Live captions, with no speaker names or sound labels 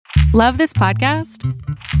Love this podcast?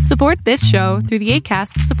 Support this show through the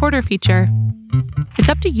Acast supporter feature. It's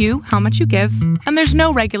up to you how much you give, and there's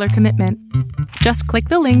no regular commitment. Just click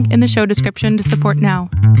the link in the show description to support now.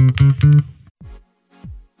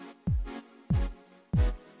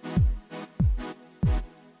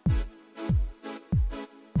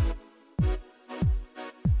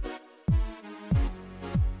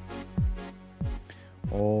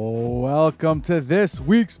 Welcome to this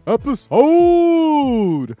week's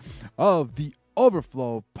episode of the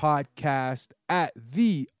Overflow Podcast at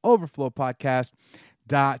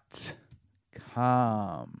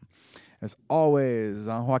theoverflowpodcast.com. As always,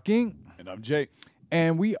 I'm Joaquin. And I'm Jake.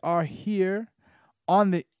 And we are here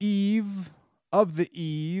on the eve of the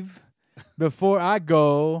eve before I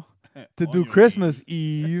go to do Christmas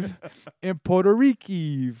Eve in Puerto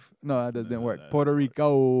Rico. No, that doesn't work. Puerto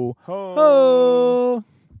Rico. Ho. Ho.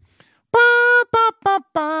 Ba, ba, ba,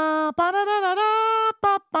 ba, ba, da, da, da, da,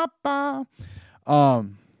 ba, ba, ba.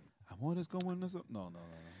 What is going on? No.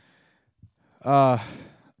 I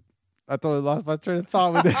totally lost my train of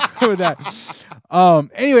thought with that. with that.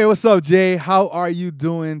 Anyway, what's up, Jay? How are you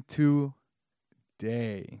doing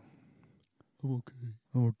today? I'm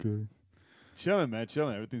okay. Chilling, man.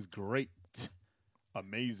 Chilling. Everything's great.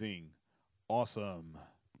 Amazing. Awesome.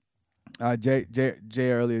 Jay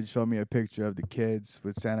earlier showed me a picture of the kids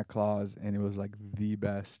with Santa Claus, and it was like the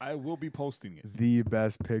best. I will be posting it. The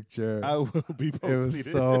best picture. I will be posting it. It was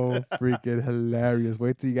so freaking hilarious.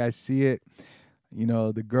 Wait till you guys see it. You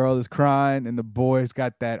know, the girl is crying, and the boy's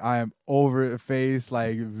got that I am over it face,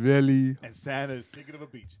 like, really. And Santa's thinking of a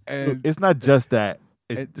beach. And Look, it's not just that.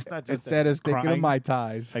 It's not just and that. Santa's thinking Crying. of Mai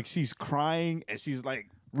Tais. Like, she's crying, and she's, like,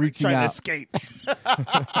 Reaching trying out. to escape.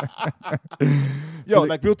 So Yo, the-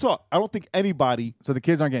 like, real talk. I don't think anybody So the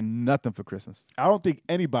kids aren't getting nothing for Christmas.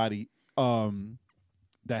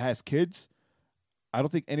 That has kids, I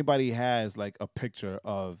don't think anybody has like a picture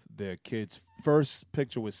of their kid's first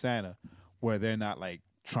picture with Santa where they're not like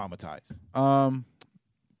traumatized.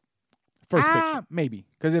 First picture. Maybe.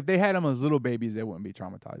 Because if they had them as little babies, they wouldn't be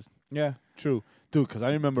traumatized. Yeah, true. Dude, because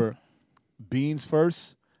I remember Beans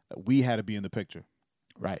first, we had to be in the picture.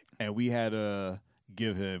 Right. And we had to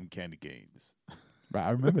give him candy canes. Right.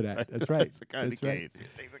 I remember that. That's right. It's the candy That's right. canes.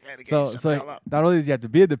 Take the candy So canes, shut the hell up. not only did you have to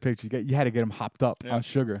be in the picture, you had to get him hopped up Yeah. on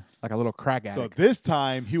sugar, like a little crack So addict. this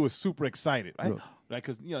time he was super excited, right? Look. Right,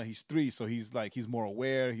 because he's 3, so he's more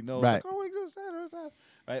aware. He knows, Right. like, oh, it's Santa,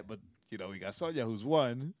 right? But we got Sonia, who's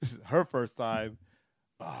 1, her first time.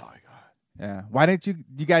 Oh my god! Yeah. Why didn't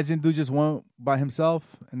you guys didn't do just one by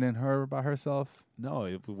himself and then her by herself? No,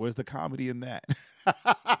 where's the comedy in that?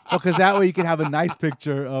 Because that way you can have a nice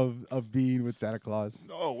picture of being with Santa Claus.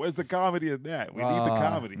 No, where's the comedy in that? We need the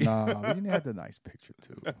comedy. No, you have the nice picture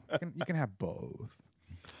too. You can have both.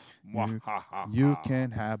 You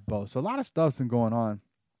can have both. So a lot of stuff's been going on.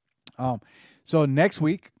 So next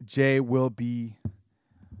week, Jay will be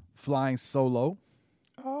flying solo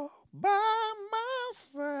All by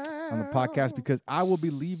myself on the podcast because I will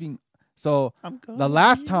be leaving. So I'm gonna the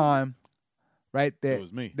last leave. time, right there, It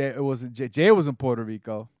was me. It was Jay was in Puerto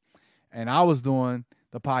Rico, and I was doing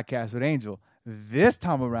the podcast with Angel. This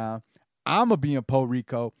time around, I'm gonna be in Puerto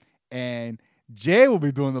Rico, and Jay will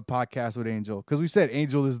be doing the podcast with Angel because we said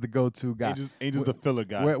Angel is the go-to guy. Angel's the filler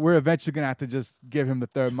guy. We're eventually gonna have to just give him the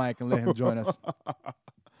third mic and let him join us,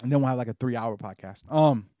 and then we'll have like a 3-hour podcast.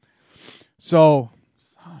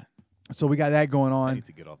 So we got that going I on. need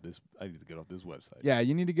to get off this. Website. Yeah,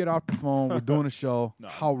 you need to get off the phone. We're doing a show. No.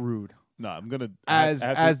 How rude! No, I'm gonna As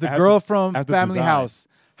the girl from I have to Family design. House.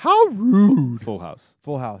 How rude! Full House.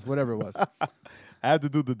 Full House, whatever it was. I had to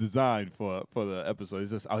do the design for the episode.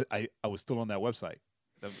 It's just I was still on that website.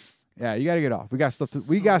 That was Yeah, you got to get off. We got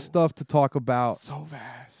stuff to talk about. so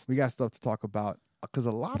vast. We got stuff to talk about because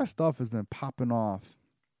a lot of stuff has been popping off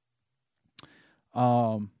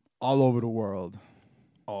all over the world.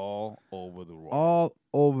 All over the world. All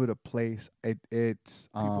over the place. It's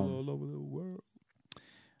People all over the world.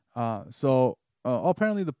 so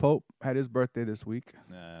apparently the Pope had his birthday this week.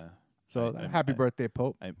 Nah. So I- happy I- birthday,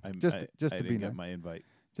 Pope. Just to I be didn't nice. get my invite.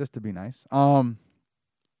 Just to be nice. The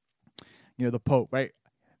Pope, right?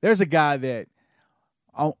 There's a guy that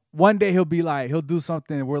one day he'll do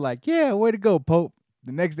something and we're like, yeah, way to go, Pope.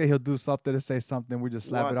 The next day he'll do something to say something. We just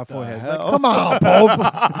slap What it our the foreheads. hell? Like, come on, Pope.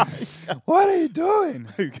 What are you doing?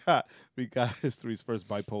 we got history's first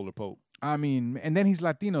bipolar Pope. I mean, and then he's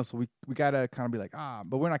Latino, so we gotta kind of be like,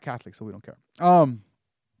 but we're not Catholic, so we don't care. I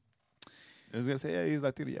was gonna say, yeah, he's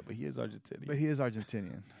Latino, but he is Argentinian. But he is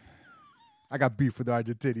Argentinian. I got beef with the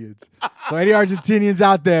Argentinians. So any Argentinians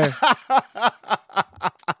out there,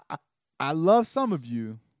 I love some of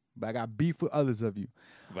you, but I got beef with others of you.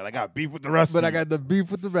 But I got beef with the rest. But I got the beef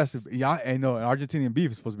with the rest of y'all. And no, Argentinian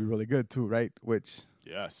beef is supposed to be really good too, right? Which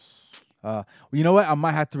yes. Well, you know what? I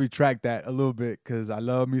might have to retract that a little bit because I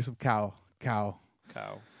love me some cow.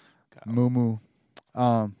 Moo.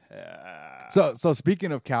 So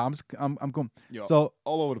speaking of cow, I'm going. Yo, so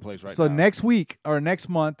all over the place right now. So next week or next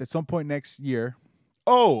month, at some point next year.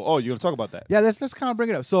 Oh, you're gonna talk about that? Yeah, let's kind of bring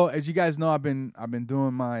it up. So as you guys know, I've been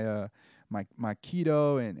doing my my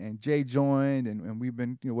keto and Jay joined and we've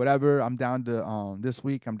been whatever. I'm down to this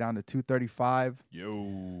week I'm down to 235.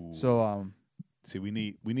 Yo. So see, we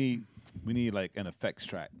need like an effects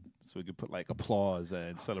track so we could put like applause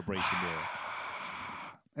and celebration there.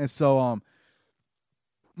 And so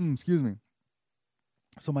excuse me.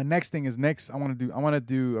 So my next thing is I want to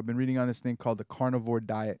do I've been reading on this thing called the carnivore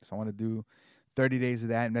diet. So I want to do 30 days of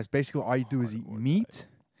that, and that's basically all you do is eat meat.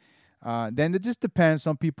 Then it just depends.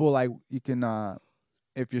 Some people like you can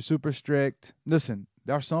if you're super strict. Listen,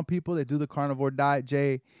 there are some people that do the carnivore diet,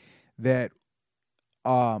 Jay, that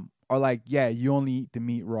are like, yeah, you only eat the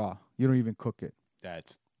meat raw. You don't even cook it.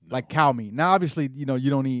 That's like cow meat. Now, obviously, you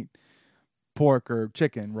don't eat pork or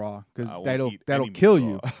chicken raw because that'll kill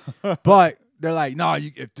you. But they're like, no,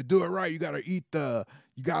 if to do it right, you gotta eat the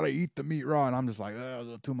meat raw. And I'm just like, a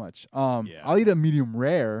little too much. I'll eat a medium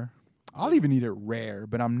rare. I'll even eat it rare,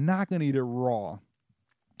 but I'm not gonna eat it raw.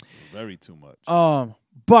 Very too much.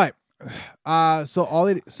 But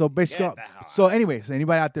so basically, so anyway, so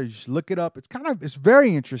anybody out there, you should look it up. It's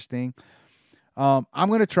very interesting. I'm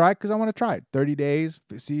gonna try it because I want to try it. 30 days,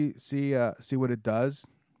 see what it does.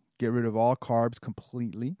 Get rid of all carbs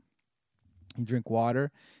completely. You drink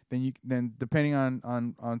water. Then depending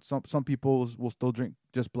on some people will still drink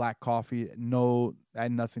just black coffee. No,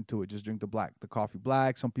 add nothing to it. Just drink the coffee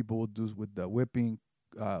black. Some people will do with the whipping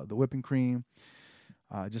cream.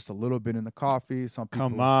 Just a little bit in the coffee. Some people,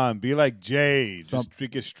 come on, be like Jay. Just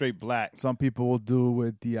drink it straight black. Some people will do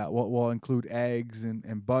with the will include eggs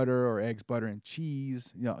and butter, or eggs, butter, and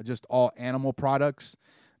cheese. Just all animal products.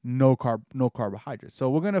 No carbohydrates. So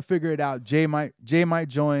we're gonna figure it out. Jay might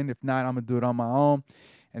join. If not, I'm gonna do it on my own.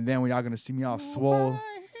 And then when y'all gonna see me all swole,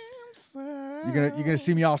 you're gonna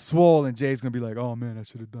see me all swole, and Jay's gonna be like, "Oh man, I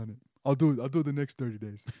should have done it. I'll do it the next 30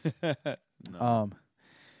 days." No.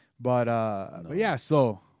 But yeah.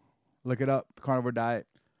 So look it up. The carnivore diet.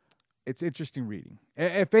 It's interesting reading.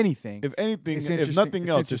 If anything, if nothing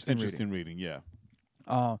else, it's interesting reading. Yeah.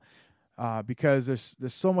 Because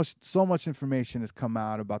there's so much information has come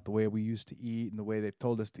out about the way we used to eat and the way they've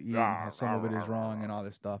told us to eat, and how some of it is wrong and all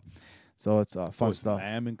this stuff. So it's fun stuff. Is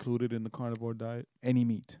lamb included in the carnivore diet? Any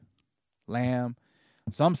meat, lamb.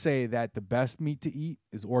 Some say that the best meat to eat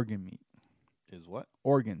is organ meat. Is what?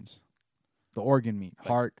 Organs, the organ meat,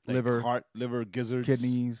 heart, liver, gizzards,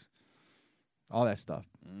 kidneys, all that stuff.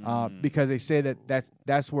 Because they say that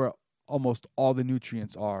that's where almost all the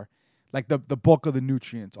nutrients are. Like the bulk of the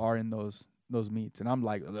nutrients are in those meats, and I'm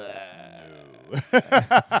like,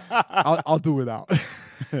 I'll do without.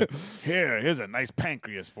 Here's a nice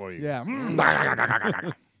pancreas for you. Yeah,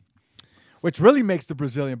 which really makes the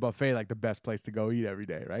Brazilian buffet like the best place to go eat every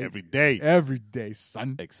day, right? Every day,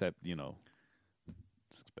 son. Except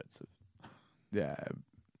it's expensive. Yeah,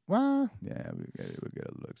 well, yeah, we get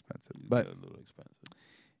a little expensive,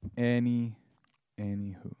 Anywho,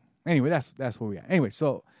 anyway, that's where we at. Anyway,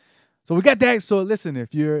 so we got that. So listen,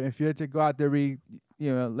 if you're to go out there,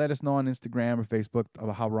 let us know on Instagram or Facebook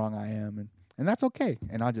about how wrong I am, and that's okay.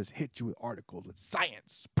 And I'll just hit you with articles with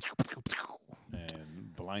science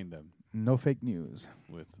and blind them. No fake news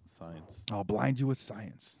with science. I'll blind you with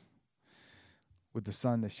science, with the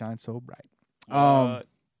sun that shines so bright.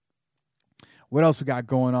 What else we got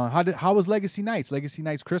going on? How was Legacy Nights? Legacy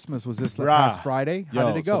Nights Christmas was this past Friday.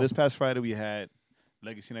 How did it go? So this past Friday we had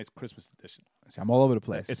Legacy Nights Christmas edition. See, I'm all over the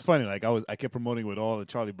place. It's funny, like I kept promoting with all the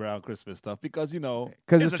Charlie Brown Christmas stuff because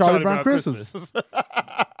it's Charlie Brown Christmas.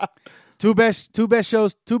 two best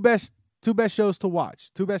shows to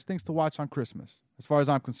watch. Two best things to watch on Christmas, as far as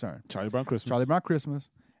I'm concerned. Charlie Brown Christmas,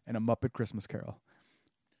 and A Muppet Christmas Carol,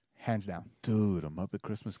 hands down. Dude, A Muppet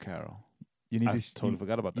Christmas Carol. Totally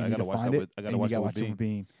forgot about that. I gotta watch that. I gotta watch it with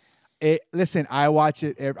Bean. Listen, I watch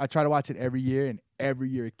it. I try to watch it every year, and every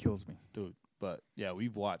year it kills me, dude. But yeah,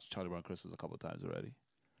 we've watched Charlie Brown Christmas a couple of times already.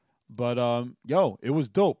 But it was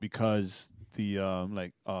dope because the all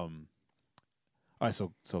right,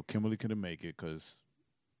 so Kimberly couldn't make it because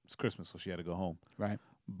it's Christmas, so she had to go home. Right.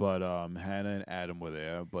 But Hannah and Adam were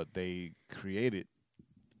there, but they created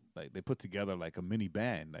they put together like a mini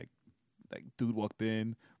band. Like dude walked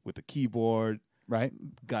in with the keyboard. Right.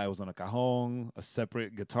 Guy was on a cajon, a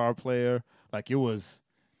separate guitar player. Like it was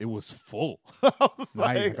it was full. I was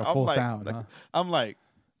Like a full sound, like, huh? I'm like,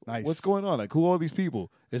 Nice. what's going on? Like, who are all these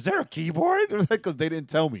people? Is there a keyboard? Because they didn't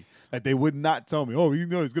tell me. Like, they would not tell me. Oh, you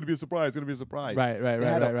know, it's gonna be a surprise. It's gonna be a surprise. Right. They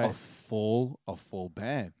had Right. a full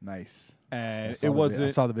band, Nice. and I it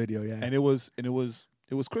wasn't. saw the video. Yeah. And it was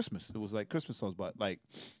Christmas. It was like Christmas songs, but like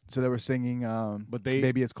So they were singing. But they-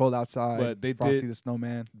 Baby, it's cold outside. but they Frosty did- the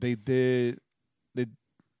Snowman. they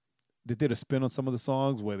did a spin on some of the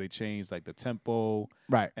songs where they changed like the tempo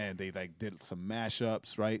Right. and they like did some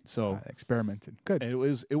mashups, right? So Experimented. Good. and it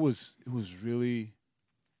was really,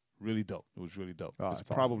 really dope. It was really dope. Oh, It's that's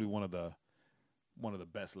probably one of the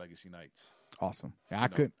best Legacy nights. Awesome. Yeah,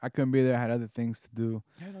 You I couldn't be there. I had other things to do.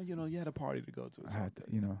 Yeah, you know, you had a party to go to. It's I all had to,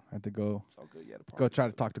 good. had to go It's all good. You had a party. go try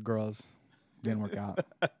to talk to girls. Didn't work out.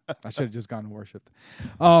 I should have just gone and worshipped.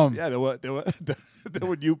 Yeah, Yeah, there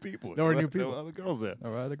were new people. There were new There people. were other girls there.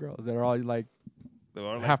 there were other girls that are all like They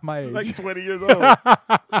were half my age. like 20 years old.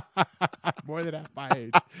 more than half my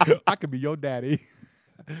age. I could be your daddy.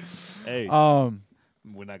 Hey, Um,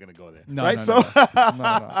 we're not gonna go there, no, right? no,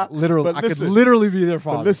 no. Literally, But I could listen. literally be their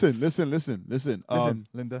father. but listen. Listen,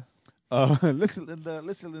 Linda. Listen,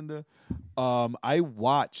 Linda. I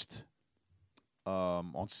watched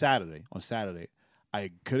on Saturday.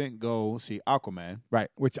 I couldn't go see Aquaman. Right,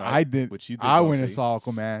 which Right, I did. which you did I go went and see. saw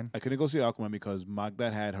Aquaman. I couldn't go see Aquaman because Magda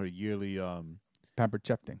had her yearly Pampered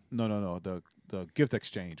Chef thing. no the gift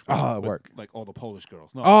exchange. Oh, at with, work. like all the Polish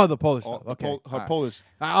girls. No, Oh, the Polish all- stuff. the Okay, Pol- her all right. Polish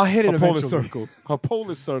I'll hit it her Polish eventually. circle. Her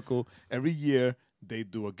Polish circle. Every year they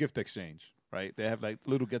do a gift exchange. Right? They have like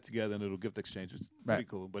little get together and little gift exchange. It's pretty Right.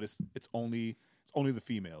 cool, but it's only the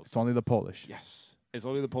females. It's only the Polish. Yes. It's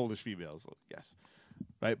only the Polish females. So yes.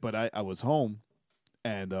 Right? But I was home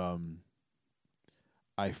and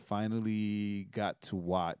I finally got to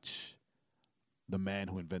watch The Man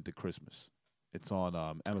Who Invented Christmas. It's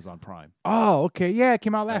on Amazon Prime. Oh, okay. Yeah, it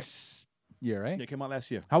came out last year, right? It came out last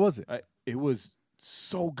year. How was it? Right? It was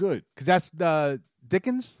so good. Because that's the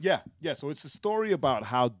Dickens. Yeah. So it's a story about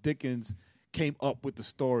how Dickens came up with the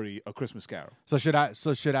story A Christmas Carol. So should I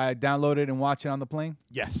download it and watch it on the plane?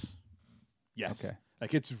 Yes. Okay.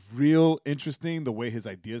 Like it's real interesting the way his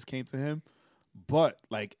ideas came to him. But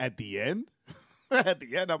like at the end,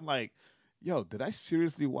 I'm like, yo, did I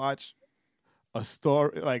seriously watch a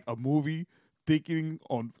story, like a movie, thinking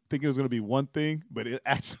it was gonna be one thing, but it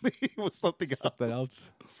actually was something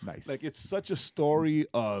else. Nice. Like it's such a story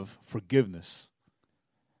of forgiveness,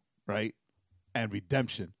 right? And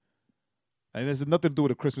redemption. And there's nothing to do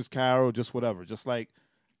with A Christmas Carol, just whatever, just like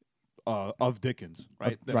of Dickens,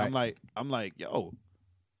 right? Then right. I'm like, yo,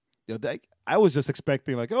 I was just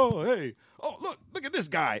expecting like, oh, hey, look at this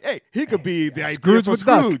guy. Hey, he could be the idea Scrooge for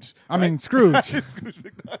McDuck. Scrooge. I mean, Scrooge. Scrooge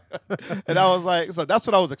McDuck. And I was like, so that's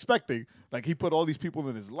what I was expecting. Like he put all these people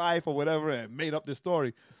in his life or whatever and made up this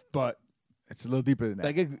story. But It's a little deeper than that.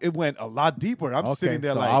 like it went a lot deeper. I'm okay, sitting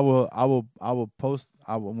there so like, I will post.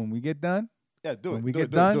 When we get done. yeah, do it. When we do get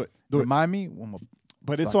it, do done, it, do it. remind me.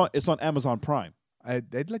 But Sorry. it's on Amazon Prime.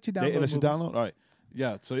 They'd let you download. They let you movies. download. All right.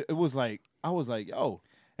 Yeah. So it was like I was like, yo,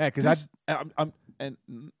 Yeah, because I I'm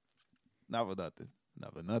not for nothing.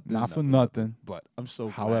 not for nothing. But I'm so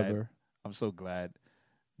glad. However, I'm so glad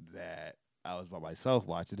that I was by myself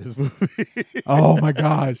watching this movie. oh my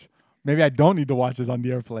gosh, maybe I don't need to watch this on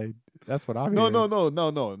the airplane. That's what I'm. No. hearing.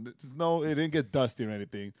 No, it didn't get dusty or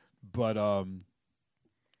anything. But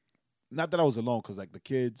not that I was alone, because like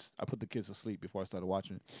I put the kids to sleep before I started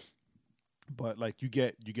watching it. But like you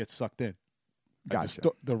get sucked in. Like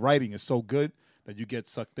Gotcha. the writing is so good that you get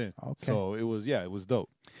sucked in. Okay. So it was dope.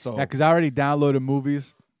 So Yeah, because I already downloaded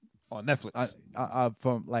movies on Netflix.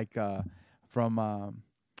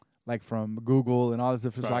 from Google and all this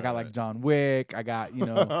different. So I got Right. like John Wick. I got you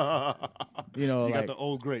like got the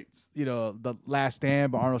old greats. The Last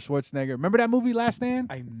Stand by Arnold Schwarzenegger. Remember that movie Last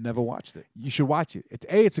Stand? I never watched it. You should watch it.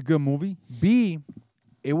 It's a good movie. B,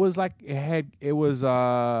 it was like had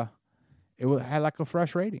like a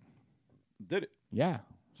fresh rating. Did it? Yeah.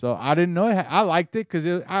 So I didn't know I liked it because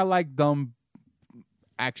I like dumb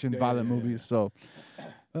action violent movies. So,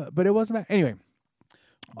 but it wasn't bad. Anyway,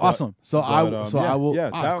 awesome. So I will. Cool.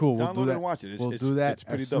 We'll download do it that. and watch it. We'll do that It's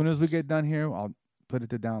pretty as dope. soon as we get done here. I'll put it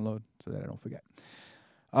to download so that I don't forget.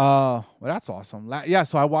 Well, that's awesome.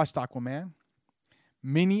 So I watched Aquaman.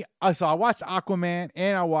 So I watched Aquaman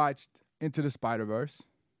and I watched Into the Spider-Verse.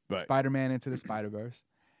 Right. Spider-Man Into the Spider-Verse.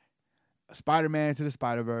 Spider-Man Into the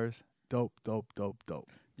Spider-Verse. Dope.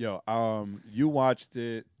 Yo, you watched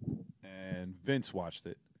it and Vince watched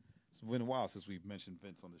it. It's been a while since we've mentioned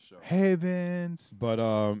Vince on the show. Hey, Vince. But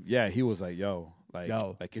yeah, he was like,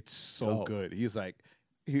 like it's so dope. good. He's like,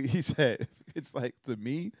 he said it's like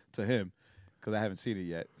to him, because I haven't seen it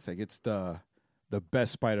yet. It's like it's the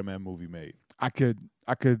best Spider-Man movie made. I can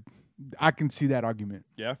see that argument.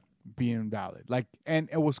 Yeah. Being valid. Like, and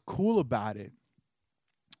what's cool about it,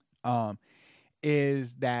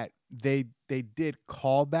 is that they did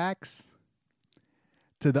callbacks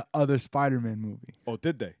to the other Spider-Man movie. Oh,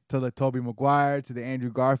 did they? To the Tobey Maguire, to the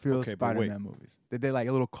Andrew Garfield Spider-Man movies. They did like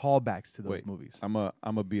a little callbacks to those movies. I'm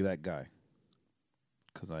a be that guy,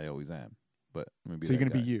 because I always am. But I'm gonna be. So you're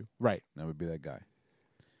gonna be you, right? I'm gonna be that guy.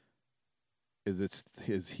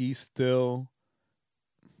 Is he still?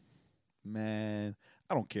 Man,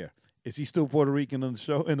 I don't care. Is he still Puerto Rican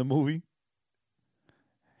in the movie?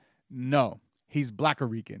 No, he's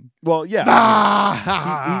Black-Rican. Well,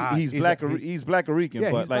 yeah, he's Black. He's Black-Rican,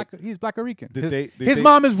 yeah, but he's Black-Rican. His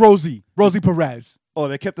mom is Rosie Perez. Oh,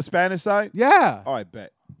 they kept the Spanish side. Yeah. Oh, I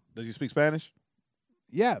bet. Does he speak Spanish?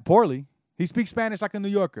 Yeah, poorly. He speaks Spanish like a New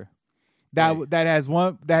Yorker. That has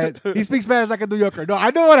one that he speaks Spanish like a New Yorker. No,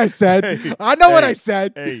 I know what I said. What I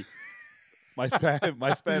said. Hey. My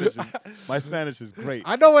Spanish is great.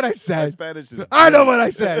 I know what I said. My Spanish is great. I know what I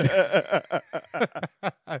said.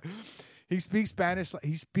 He speaks Spanish like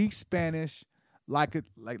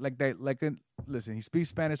listen, he speaks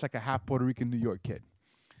Spanish like a half Puerto Rican New York kid.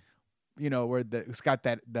 You know, where it's got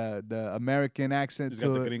that the American accent. He's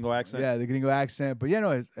got the gringo accent. Yeah, the gringo accent. But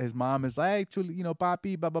his mom is like, hey,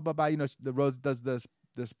 papi, blah blah blah blah. The Rose does the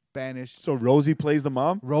Spanish. So Rosie plays the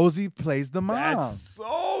mom? Rosie plays the mom. That's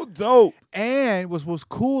so dope. And what's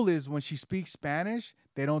cool is when she speaks Spanish,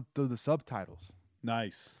 they don't do the subtitles.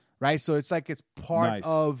 Nice. Right? So it's like it's part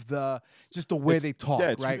of the way they talk.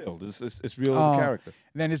 Yeah, it's right? real. It's real as a character.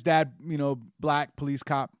 And then his dad, black police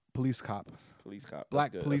cop.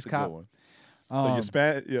 Black police cop. So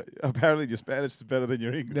apparently your Spanish is better than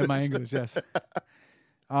your English. Than my English, yes.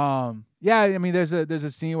 Yeah, I mean, there's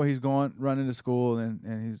a scene where he's running to school and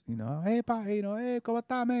he's hey pa, hey cómo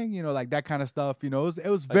está, man, like that kind of stuff. It was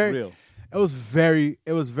very real. It was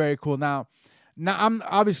very cool. Now I'm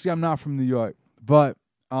not from New York, but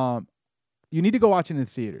you need to go watch it in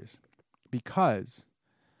theaters because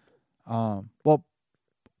the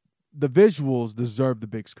visuals deserve the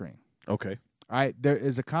big screen. Okay. All right, there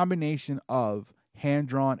is a combination of hand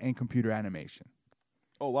drawn and computer animation.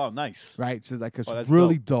 Oh wow, nice! Right, so it's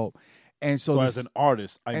really dope. And so as an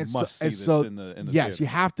artist, I must see this in the yes, theater. you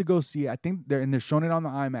have to go see it. I think they're showing it on the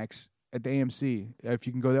IMAX at the AMC. If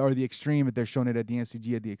you can go there, or the Extreme, if they're showing it at the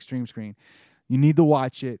NCG at the Extreme screen, you need to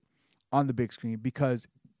watch it on the big screen because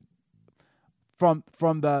from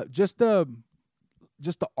the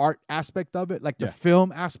art aspect of it, like the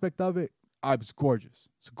film aspect of it, it's gorgeous.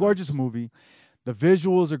 It's a gorgeous movie. The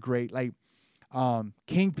visuals are great. Like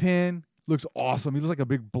Kingpin looks awesome. He looks like a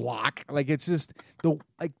big block. Like it's just the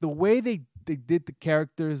way they did the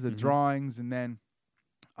characters, the drawings, and then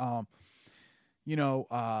you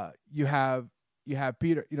have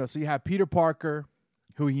Peter, so you have Peter Parker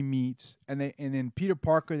who he meets, and then Peter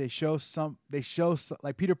Parker they show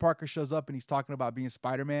like Peter Parker shows up and he's talking about being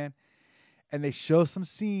Spider-Man, and they show some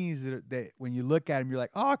scenes that when you look at him you're like,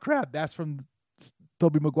 oh crap, that's from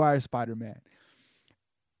Tobey Maguire's Spider-Man.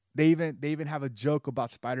 They even have a joke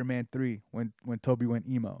about Spider-Man 3 when Tobey went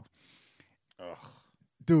emo. Ugh.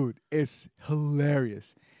 Dude, it's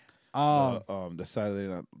hilarious. The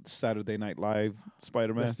Saturday Night Live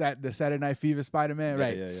Spider-Man. The Saturday Night Fever Spider-Man,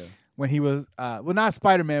 right? Yeah. When he was not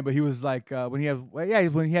Spider-Man, but he was like with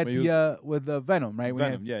Venom, right?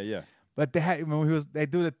 Venom, yeah. But they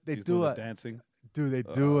do the dancing. Dude, they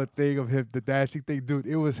do a thing of him, the dancing thing, dude.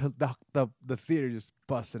 It was the theater just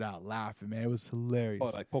busted out laughing, man. It was hilarious. Oh,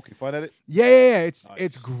 like poking fun at it. Yeah.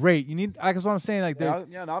 It's great. You need, like, that's what I'm saying. Like, I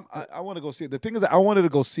want to go see it. The thing is that I wanted to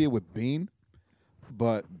go see it with Bean,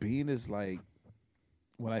 but Bean is like,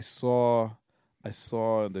 when I saw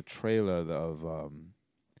in the trailer of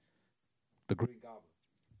the Green Goblin,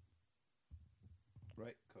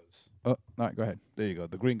 right? All right, go ahead. There you go,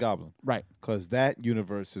 the Green Goblin, right? Because that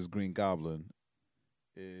universe's Green Goblin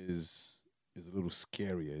is a little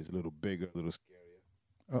scarier. It's a little bigger, a little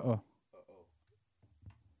scarier.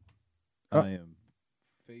 I am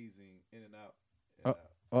phasing in and out.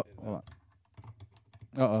 Hold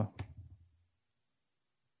on. How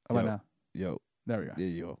about now? Yo. There we go. There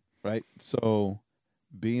you go. Right? So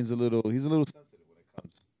Bean's he's a little sensitive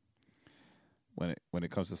when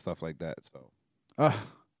it comes to stuff like that. So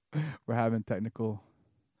we're having technical.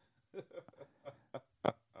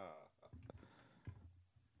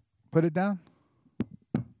 Put it down.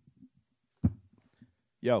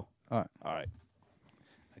 Yo. All right.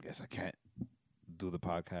 I guess I can't do the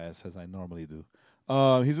podcast as I normally do.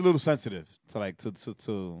 He's a little sensitive to like to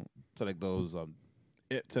like those to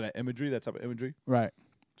that imagery, that type of imagery. Right.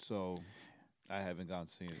 So I haven't gone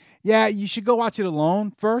to see it. Yeah, you should go watch it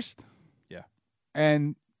alone first. Yeah.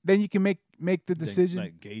 And then you can make the decision.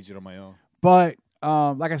 Like gauge it on my own. But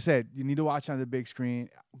like I said, you need to watch on the big screen.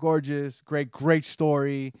 Gorgeous, great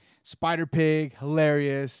story. Spider Pig,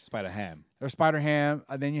 hilarious. Spider Ham. Or Spider Ham.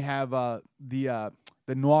 And then you have the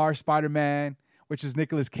noir Spider-Man, which is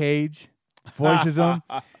Nicolas Cage, voices him.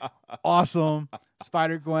 Awesome.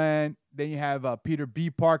 Spider Gwen. Then you have Peter B.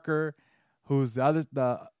 Parker, who's the other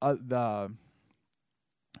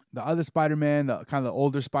Spider-Man, the kind of the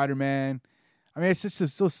older Spider-Man. I mean, it's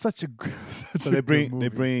just such a so they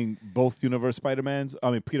bring both universe Spider-Mans.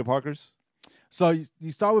 I mean, Peter Parkers. So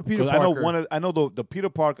you start with Peter Parker. I know the Peter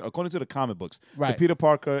Parker, according to the comic books, right. The Peter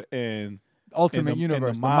Parker in Ultimate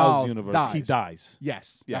Universe, in the Miles universe, he dies.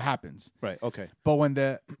 Yes, yeah. that happens. Right. Okay. But when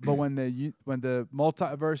the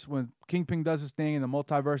multiverse, when Kingpin does his thing and the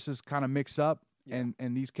multiverses kind of mix up, and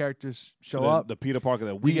these characters show up, the Peter Parker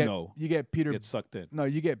that we know, you get Peter gets sucked in. No,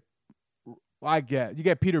 you get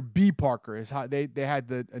Peter B. Parker is how they had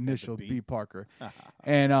the initial B. Parker,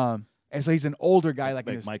 and so he's an older guy like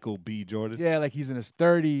Michael B. Jordan. Yeah, like he's in his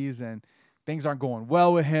 30s and things aren't going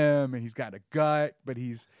well with him, and he's got a gut, but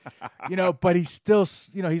he's, but he's still,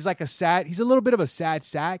 he's like he's a little bit of a sad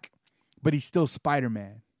sack, but he's still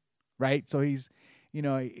Spider-Man, right? So he's,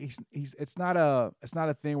 it's not a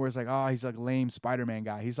thing where it's like, oh, he's like a lame Spider-Man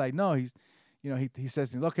guy. He's like, no, he's, he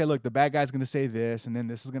says, okay, look, the bad guy's gonna say this, and then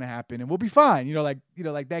this is gonna happen, and we'll be fine, like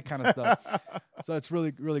that kind of stuff. So it's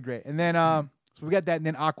really, really great. And then, so we got that, and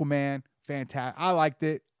then Aquaman, fantastic. I liked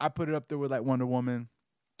it. I put it up there with like Wonder Woman.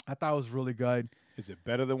 I thought it was really good. Is it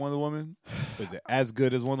better than Wonder Woman? Or is it as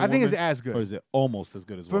good as Wonder Woman? I think it's as good. Or is it almost as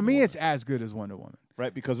good as Wonder Woman? For me, it's as good as Wonder Woman.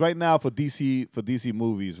 Right? Because right now for DC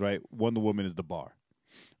movies, right, Wonder Woman is the bar.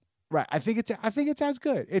 Right. I think it's as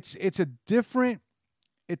good. It's its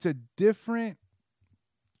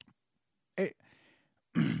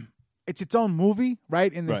own movie,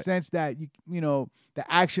 right? In the sense that the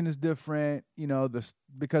action is different,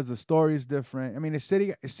 because the story is different. I mean, it's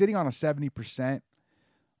sitting on a 70%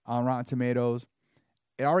 on Rotten Tomatoes.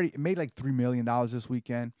 It made like $3 million this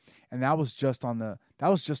weekend, and that was just on the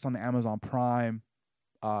Amazon Prime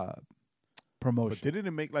promotion. But didn't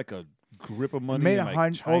it make like a grip of money? It made in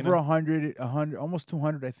like China? over 100, almost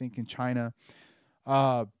 200, I think, in China.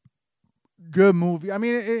 Good movie. I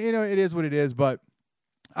mean, it is what it is, but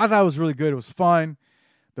I thought it was really good. It was fun.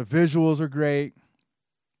 The visuals are great.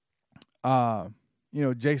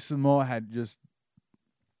 Jason Momoa had just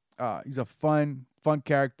he's a fun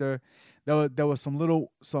character. There was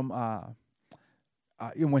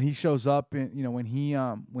when he shows up and when he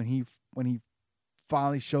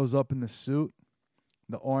finally shows up in the suit,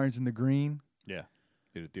 the orange and the green. Yeah.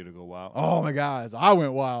 Did the theater go wild? Oh my gosh, I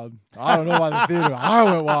went wild. I don't know about the theater. I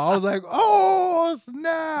went wild. I was like, oh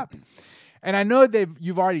snap. And I know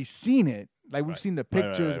you've already seen it. Like we've seen the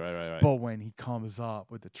pictures, right. But when he comes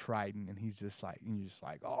up with the trident and he's just like, and you're just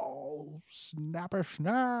like, oh, snap.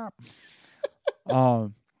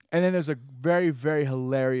 And then there's a very, very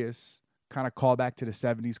hilarious kind of callback to the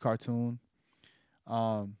 70s cartoon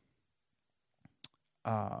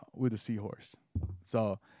with a seahorse.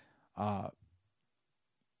 So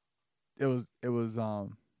it was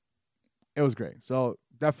great. So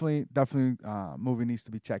definitely movie needs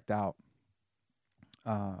to be checked out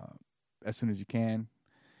as soon as you can.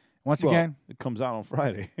 Once again, it comes out on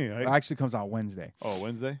Friday, right? It actually comes out Wednesday. Oh,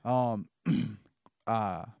 Wednesday?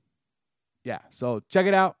 Yeah. So check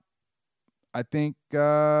it out. I think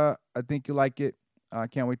you like it. I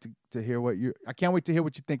can't wait to hear what you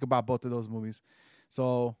think about both of those movies.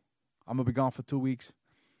 So I'm gonna be gone for 2 weeks.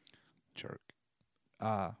 Jerk.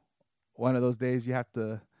 One of those days you have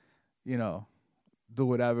to, do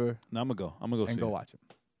whatever. No, I'm gonna go and see go it. watch it.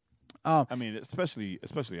 I mean, especially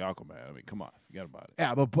Aquaman. I mean, come on, forget about it.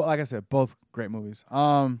 Yeah, but like I said, both great movies.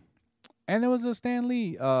 And there was a Stan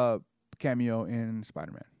Lee cameo in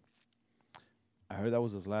Spider-Man. I heard that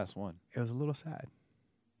was his last one. It was a little sad.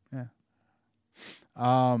 Yeah.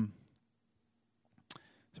 So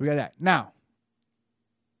we got that. Now,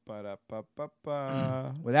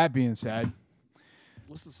 with that being said,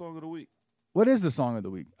 what's the song of the week? What is the song of the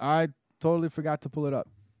week? I totally forgot to pull it up.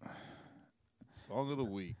 Song of the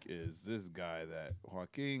week is this guy that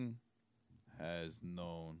Joaquin has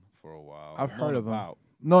known for a while. I've heard of him.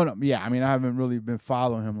 No, yeah. I mean, I haven't really been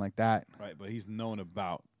following him like that. Right, but he's known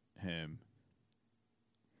about him.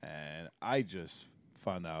 And I just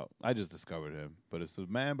discovered him. But it's a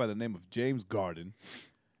man by the name of James Garden.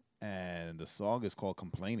 And the song is called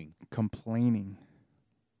Complaining. Complaining.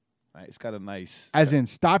 Right, it's got a nice... As in,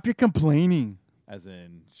 stop your complaining. As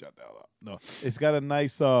in, shut the hell up. No, it's got a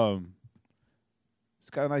nice... It's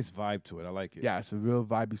got a nice vibe to it. I like it. Yeah, it's a real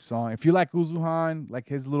vibey song. If you like Uzuhan, like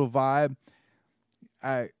his little vibe,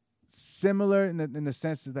 similar in the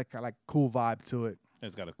sense that kind of like cool vibe to it.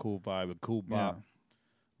 It's got a cool vibe, a cool bop,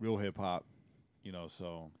 real hip hop.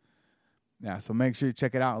 So. Yeah, so make sure you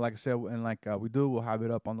check it out. Like I said, and like we do, we'll have it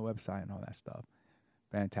up on the website and all that stuff.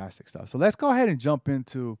 Fantastic stuff. So let's go ahead and jump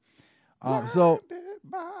into. So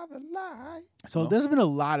there's been a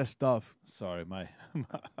lot of stuff. Sorry,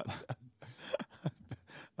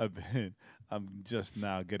 I'm just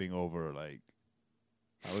now getting over like.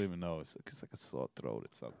 I don't even know. It's like a sore throat or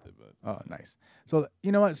something. But oh, nice. So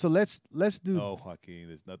you know what? So let's do. No, Joaquin.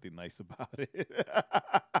 There's nothing nice about it.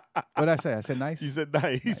 What did I say? I said nice. You said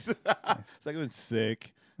nice. Nice. It's like I've been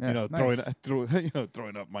sick. Yeah,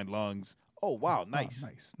 throwing up my lungs. Oh wow, nice. Oh,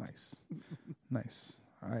 nice.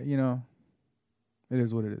 It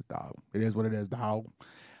is what it is, dog. It is what it is, dog.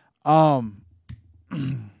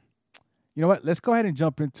 You know what? Let's go ahead and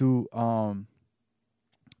jump into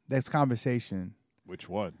this conversation. Which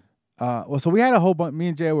one? Well, so we had a whole bunch. Me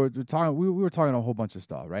and Jay were talking. We were talking a whole bunch of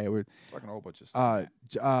stuff, right? We're talking a whole bunch of stuff.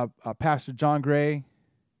 Pastor John Gray.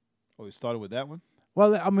 Oh, we started with that one.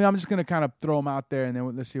 Well, I mean, I'm just gonna kind of throw them out there, and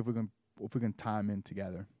then let's see if we can time in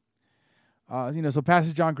together. So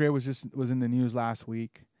Pastor John Gray was in the news last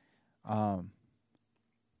week,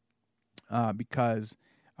 because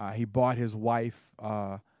he bought his wife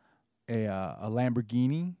a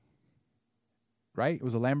Lamborghini. Right? It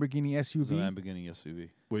was a Lamborghini SUV. It was a Lamborghini SUV.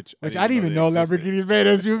 Which I didn't even know Lamborghinis made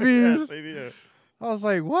SUVs. Yes, they did. I was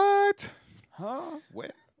like, what? Huh?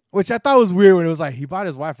 Where? Which I thought was weird when it was like, he bought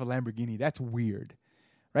his wife a Lamborghini. That's weird.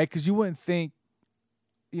 Right? Because you wouldn't think,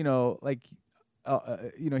 he'd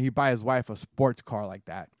buy his wife a sports car like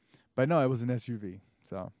that. But no, it was an SUV.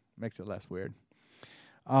 So makes it less weird.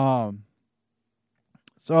 So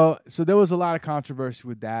there was a lot of controversy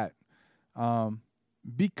with that.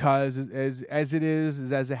 Because as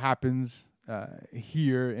it happens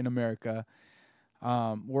here in America,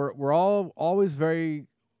 we're all always very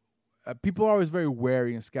people are always very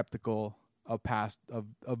wary and skeptical of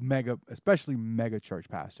especially mega church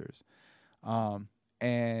pastors,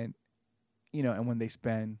 and when they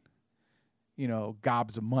spend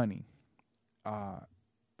gobs of money,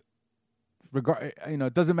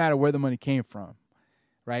 it doesn't matter where the money came from,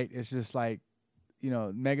 right? It's just like.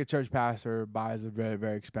 Mega church pastor buys a very,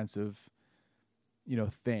 very expensive,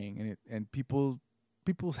 thing, and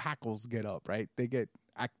people's hackles get up, right? They get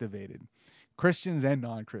activated, Christians and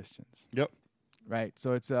non-Christians. Yep. Right.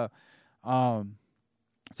 So it's so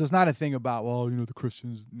it's not a thing about the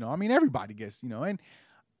Christians. I mean everybody gets and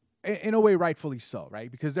in a way rightfully so,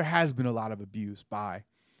 right? Because there has been a lot of abuse by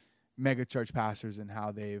mega church pastors and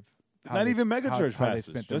how they've. Not even mega church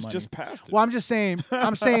pastors, just pastors. Well, I'm saying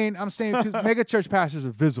because mega church pastors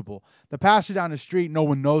are visible. The pastor down the street, no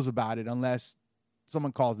one knows about it unless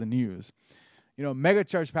someone calls the news. Mega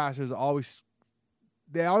church pastors always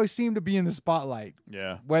seem to be in the spotlight.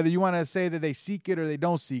 Yeah. Whether you want to say that they seek it or they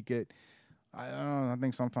don't seek it, I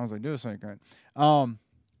think sometimes they do seek it.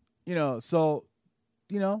 So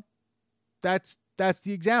that's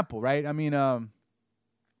the example, right? I mean,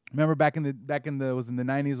 remember back in the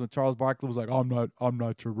 90s when Charles Barkley was like, I'm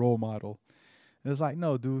not your role model. It's like,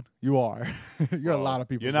 no, dude, you are. You're a lot of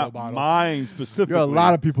people's role models. You're not mine specifically. You're a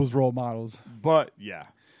lot of people's role models. But yeah.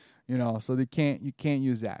 So you can't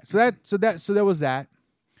use that. So there was that.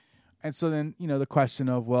 And so then, the question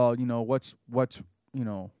of, well, what's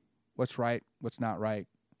right, what's not right?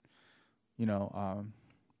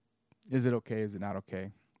 Is it okay? Is it not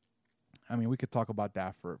okay? I mean, we could talk about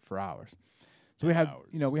that for hours. So we have,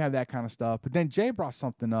 we have that kind of stuff. But then Jay brought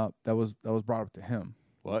something up that was brought up to him.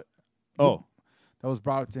 What? Oh, that was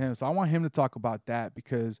brought up to him. So I want him to talk about that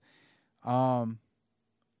because, the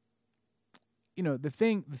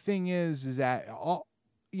thing is that all,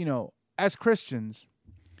 as Christians,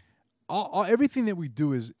 all everything that we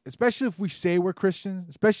do is, especially if we say we're Christians,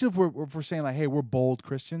 especially if we're saying like, hey, we're bold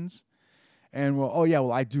Christians, and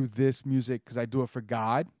I do this music because I do it for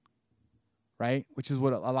God. Right, which is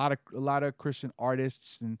what a lot of Christian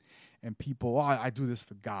artists and people. I do this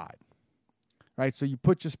for God, right? So you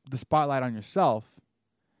put the spotlight on yourself,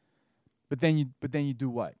 but then you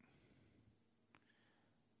do what?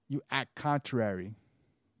 You act contrary,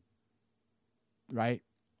 right?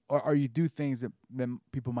 Or you do things that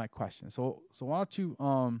people might question. So why don't you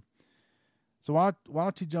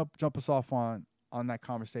jump us off on that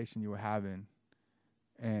conversation you were having,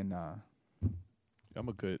 and.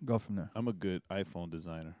 Go from there. I'm a good iPhone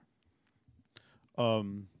designer.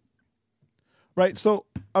 Right. So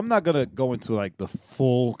I'm not gonna go into like the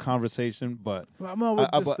full conversation, but Well, no,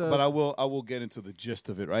 I will get into the gist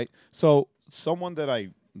of it, right? So someone that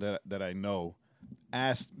I know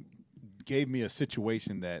gave me a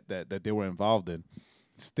situation that they were involved in,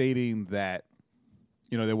 stating that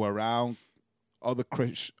they were around other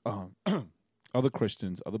other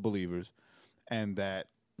Christians, other believers, and that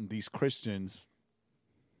these Christian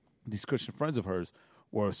friends of hers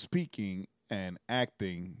were speaking and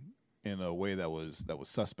acting in a way that was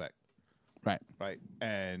suspect. Right.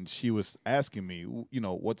 And she was asking me,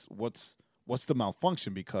 what's the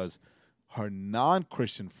malfunction, because her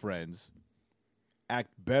non-Christian friends act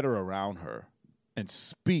better around her and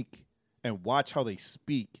speak and watch how they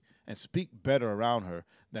speak and speak better around her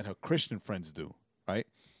than her Christian friends do. Right.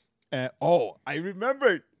 And I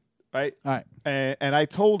remembered. Right. All right. And I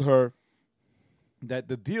told her that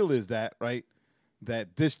the deal is that, right,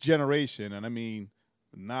 that this generation, and I mean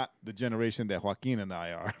not the generation that Joaquin and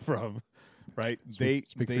I are from, right? Speak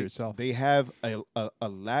for yourself. They have a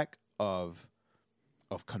lack of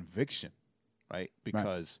conviction, right?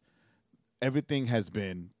 Because everything has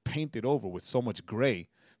been painted over with so much gray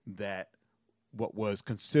that what was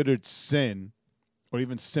considered sin or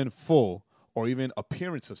even sinful or even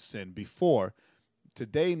appearance of sin before,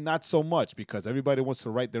 today not so much, because everybody wants to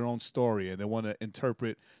write their own story and they want to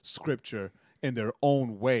interpret scripture in their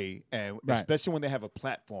own way, and especially when they have a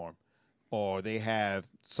platform or they have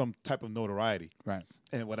some type of notoriety. Right.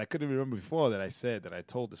 And what I couldn't remember before that I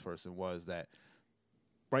told this person was that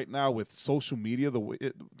right now with social media,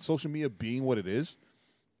 social media being what it is,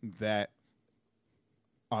 that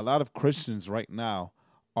a lot of Christians right now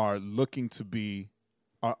are looking to be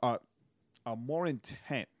are more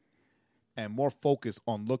intent and more focused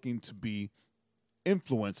on looking to be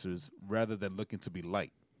influencers rather than looking to be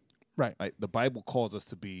light. Right. The Bible calls us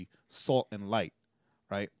to be salt and light,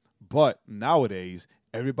 right? But nowadays,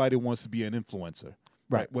 everybody wants to be an influencer,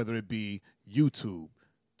 right? Whether it be YouTube,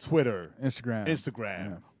 Twitter,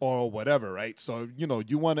 Instagram, or whatever, right? So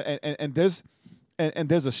you want to, and there's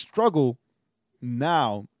a struggle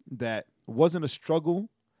now that wasn't a struggle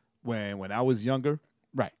when I was younger,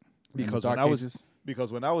 right? Because when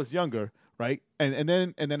I was younger. Right, and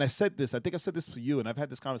then I said this. I think I said this to you, and I've had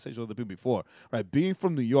this conversation with other people before. Right, being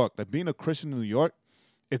from New York, like being a Christian in New York,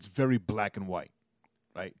 it's very black and white.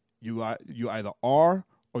 Right, you either are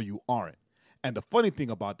or you aren't. And the funny thing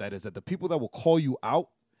about that is that the people that will call you out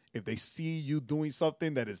if they see you doing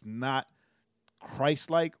something that is not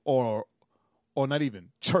Christ-like or not even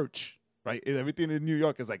church. Right, everything in New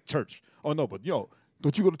York is like church. Oh no, but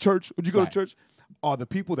don't you go to church? Would you go to church? Are the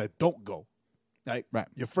people that don't go. Right.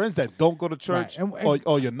 Your friends that don't go to church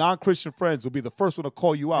or your non-Christian friends will be the first one to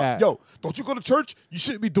call you out. Yeah. Yo, don't you go to church? You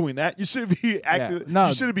shouldn't be doing that. You shouldn't be acting. No,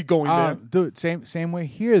 you shouldn't be going there. Dude, same way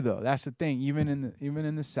here though. That's the thing. Even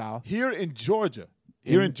in the South. Here in Georgia,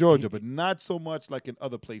 but not so much like in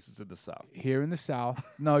other places in the South. Here in the South.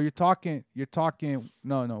 No, we're talking we're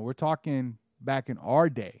talking back in our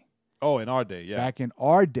day. Oh, in our day, yeah. Back in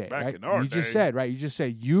our day. You just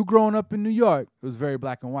said you growing up in New York, it was very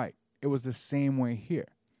black and white. It was the same way here.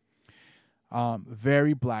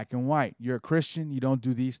 Very black and white. You're a Christian, you don't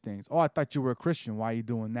do these things. Oh, I thought you were a Christian. Why are you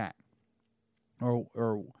doing that? Or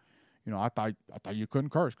I thought you couldn't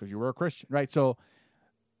curse because you were a Christian, right? So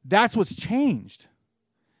that's what's changed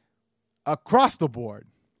across the board.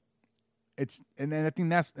 And I think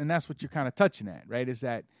that's what you're kind of touching at, right? Is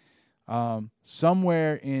that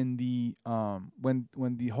somewhere in the when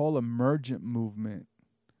the whole emergent movement,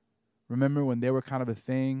 remember when they were kind of a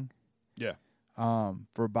thing? Yeah.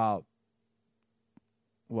 For about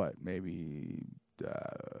maybe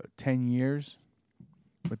 10 years,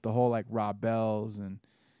 with the whole like Rob Bells and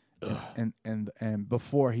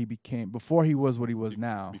before he was what he was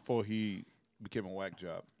now. Before he became a whack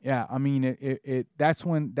job. Yeah, I mean that's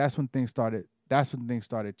when things started. That's when things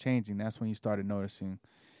started changing. That's when you started noticing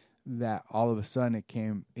that all of a sudden it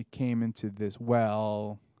came into this.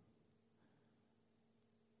 Well,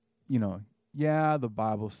 yeah, the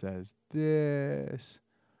Bible says this,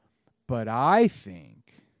 but I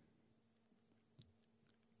think,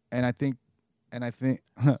 and I think, that's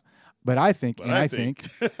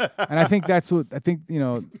what I think.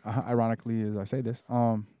 Ironically, as I say this,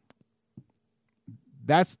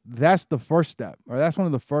 that's the first step, or that's one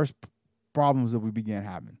of the first problems that we began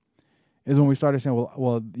having, is when we started saying,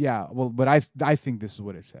 but I think this is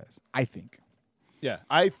what it says. I think. Yeah,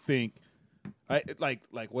 I think.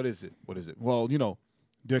 What is it? Well,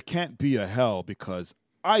 there can't be a hell because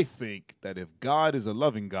I think that if God is a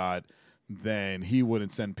loving God, then He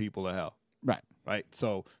wouldn't send people to hell. Right.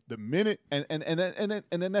 So the minute and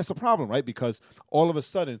then that's a problem, right? Because all of a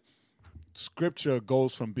sudden Scripture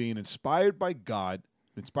goes from being inspired by God,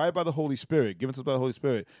 inspired by the Holy Spirit, given to us by the Holy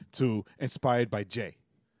Spirit, to inspired by Jay.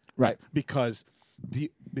 Right. Because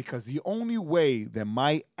the only way that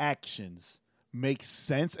my actions make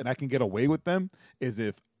sense and I can get away with them is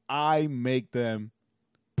if I make them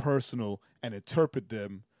personal and interpret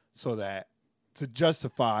them so that to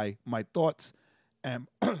justify my thoughts and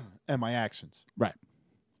and my actions. Right.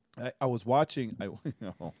 I was watching. I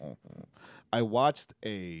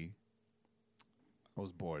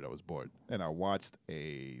was bored, and I watched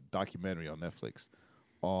a documentary on Netflix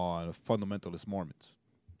on fundamentalist Mormons.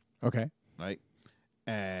 Okay. Right,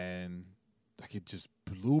 and like it just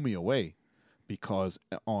blew me away because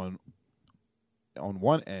on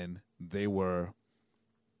one end they were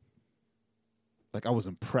like, I was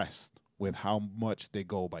impressed with how much they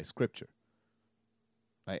go by Scripture.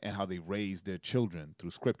 Right? And how they raise their children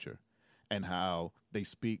through Scripture, and how they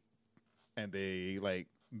speak, and they like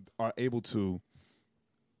are able to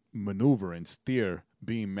maneuver and steer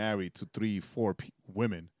being married to 3-4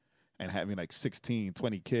 women and having like 16,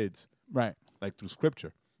 20 kids, right? Like through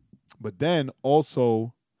Scripture. But then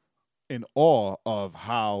also in awe of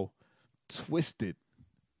how twisted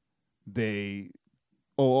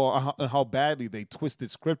how badly they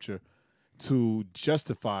twisted Scripture to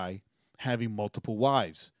justify having multiple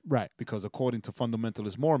wives. Right. Because according to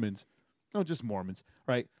fundamentalist Mormons, not just Mormons,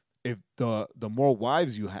 right? If the more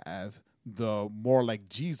wives you have, the more like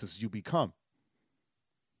Jesus you become.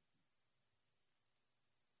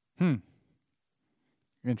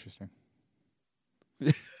 Interesting. I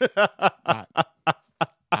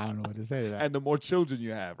don't know what to say to that. And the more children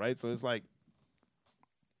you have, right? So it's like,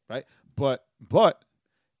 right? But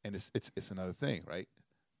and it's another thing, right?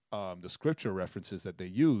 The Scripture references that they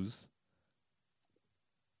use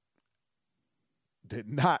did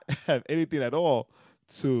not have anything at all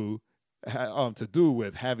to do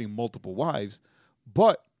with having multiple wives,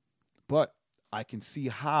 but I can see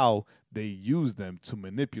how they use them to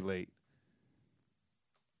manipulate,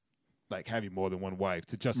 like having more than one wife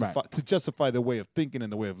to justify their way of thinking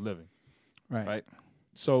and the way of living, right?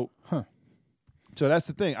 So, so that's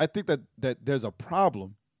the thing. I think that there's a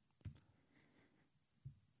problem.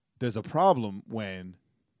 There's a problem when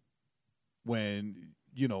when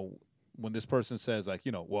this person says like,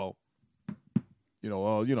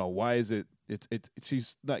 why is it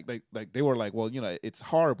she's like they were like, well, it's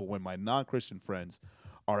horrible when my non-Christian friends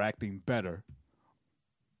are acting better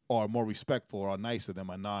or more respectful or nicer than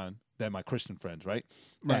my Christian friends, right?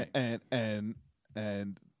 Right. And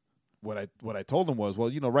what I told them was,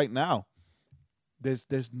 well, right now there's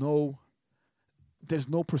no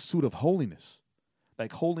pursuit of holiness.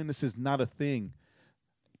 Like holiness is not a thing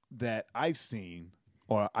that I've seen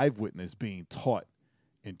or I've witnessed being taught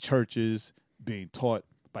in churches, being taught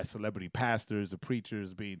by celebrity pastors or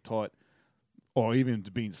preachers, being taught or even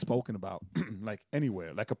being spoken about like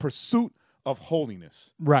anywhere, like a pursuit of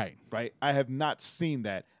holiness. Right. Right. I have not seen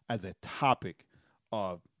that as a topic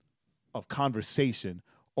of conversation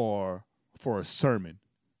or for a sermon.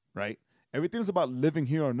 Right. Everything's about living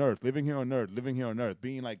here on earth,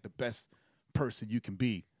 being like the best person you can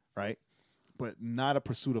be. Right. But not a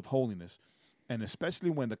pursuit of holiness. And especially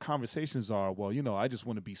when the conversations are, well, I just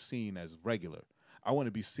want to be seen as regular. I want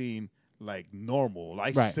to be seen like normal.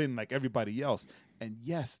 I sin like everybody else. And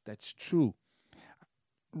yes, that's true.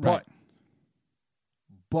 Right.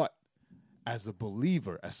 But as a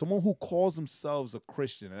believer, as someone who calls themselves a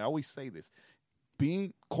Christian, and I always say this,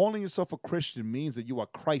 calling yourself a Christian means that you are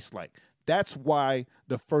Christ-like. That's why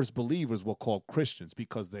the first believers were called Christians,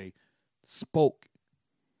 because they spoke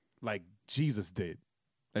like Jesus did.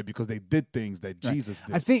 And because they did things that Jesus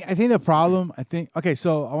did. I think the problem. Okay.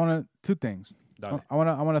 So I want two things. I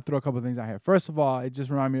want to throw a couple of things out here. First of all, it just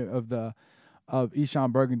reminded me of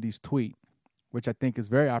Eshawn Burgundy's tweet, which I think is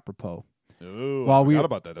very apropos. Ooh, I forgot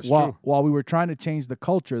about that. That's true. While we were trying to change the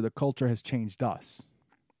culture has changed us.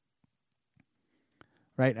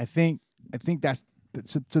 Right. I think that's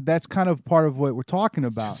so that's kind of part of what we're talking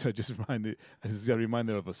about. I just got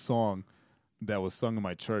reminded of a song that was sung in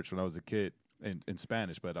my church when I was a kid. In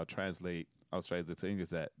Spanish, but I'll translate to English.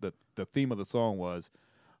 That the theme of the song was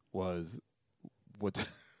what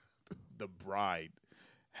the bride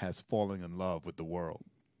has fallen in love with the world,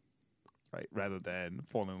 right? Rather than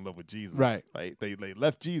falling in love with Jesus, right? They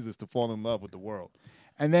left Jesus to fall in love with the world.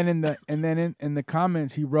 And then in the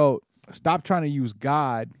comments he wrote, "Stop trying to use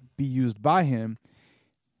God, be used by Him.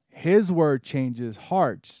 His word changes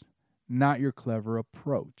hearts, not your clever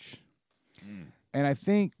approach." And I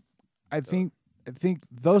think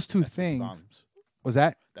those two things. Was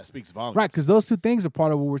that? That speaks volumes. Right, because those two things are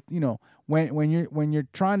part of what we're, when you're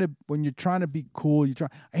trying to be cool,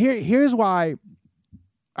 here's why.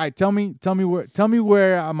 All right, tell me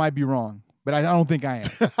where I might be wrong, but I don't think I am.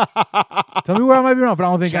 Tell me where I might be wrong, but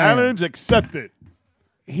I don't think I am. Challenge accepted.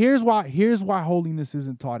 Here's why holiness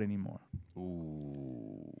isn't taught anymore.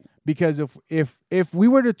 Ooh. Because if we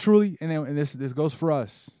were to truly, and this goes for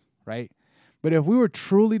us, right? But if we were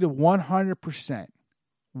truly to 100%,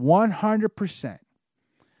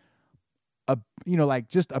 like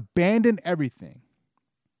just abandon everything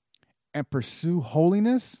and pursue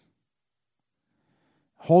holiness,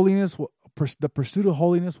 the pursuit of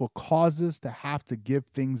holiness will cause us to have to give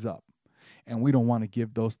things up. And we don't want to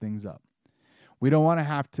give those things up. We don't want to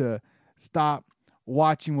have to stop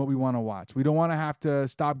watching what we want to watch. We don't want to have to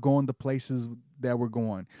stop going to places that we're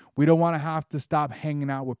going. We don't want to have to stop hanging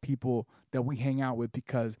out with people that we hang out with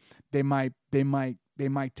because they might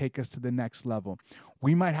take us to the next level.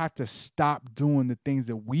 We might have to stop doing the things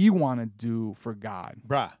that we want to do for God.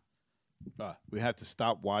 Bruh, we have to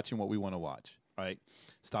stop watching what we want to watch, right?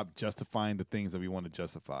 Stop justifying the things that we want to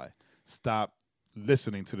justify. Stop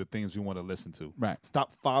listening to the things we want to listen to. Right.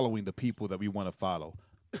 Stop following the people that we want to follow.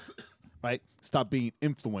 Right? Stop being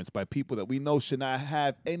influenced by people that we know should not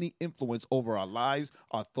have any influence over our lives,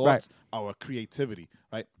 our thoughts, our creativity,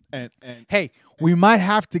 right? And we might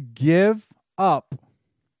have to give up.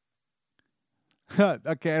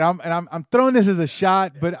 Okay, and I'm throwing this as a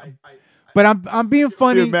shot, but I'm being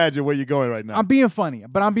funny. Can you imagine where you're going right now? I'm being funny,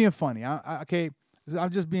 but I'm being funny. Okay, I'm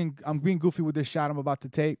being goofy with this shot I'm about to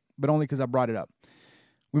take, but only because I brought it up.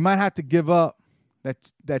 We might have to give up that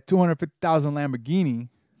 $250,000 Lamborghini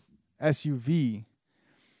SUV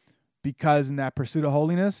because in that pursuit of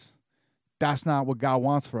holiness, that's not what God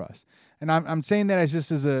wants for us. And I'm saying that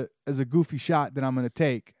as a goofy shot that I'm going to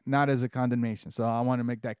take, not as a condemnation. So I want to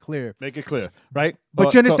make that clear. Make it clear, right?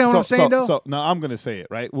 But you understand what I'm saying, though? So no, I'm going to say it,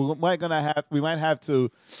 right? We might have to,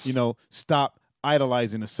 stop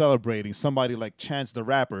idolizing and celebrating somebody like Chance the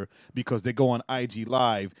Rapper because they go on IG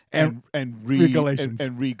Live and read Galatians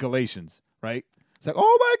and read Galatians, right? It's like,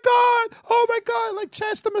 oh my God, like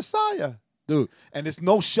Chance the Messiah, dude. And there's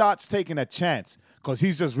no shots taken at Chance because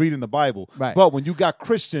he's just reading the Bible. Right. But when you got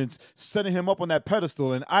Christians setting him up on that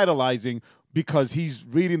pedestal and idolizing because he's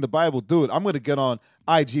reading the Bible, dude, I'm going to get on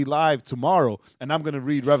IG Live tomorrow and I'm going to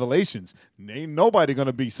read Revelations. Ain't nobody going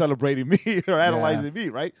to be celebrating me or idolizing me,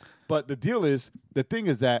 right? But the thing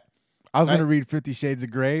is that I was going to read 50 Shades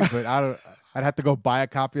of Grey, but I'd have to go buy a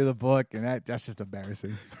copy of the book, and that's just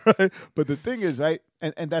embarrassing. Right? But the thing is, right,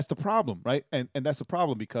 and that's the problem, right? And that's the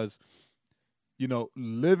problem because,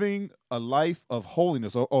 living a life of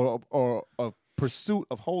holiness or a pursuit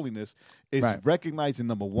of holiness is recognizing,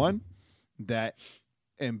 number one, that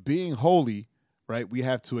in being holy, right, we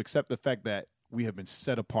have to accept the fact that we have been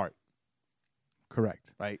set apart.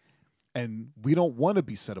 Correct. Right? And we don't want to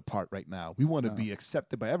be set apart right now. We want to be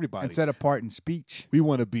accepted by everybody. And set apart in speech. We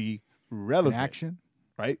want to be relevant. In action.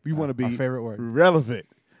 Right? We want to be our favorite word. Relevant.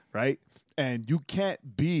 Right? And you can't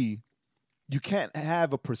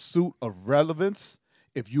have a pursuit of relevance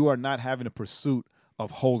if you are not having a pursuit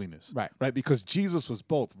of holiness. Right. Right? Because Jesus was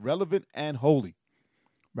both relevant and holy.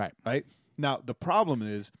 Right. Right? Now, the problem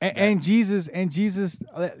is... And Jesus, hey,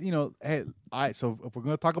 all right, so if we're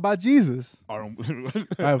going to talk about Jesus... When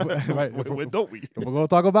don't we? If we're going to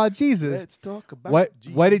talk about Jesus... Let's talk about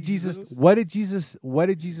Jesus. What did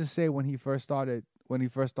Jesus say when he first started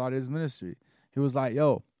his ministry? He was like,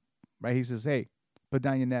 yo, right? He says, hey, put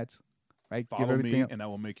down your nets, right? Follow Give everything me, up. and I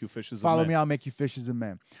will make you fishers of men. Follow me, I'll make you fishers of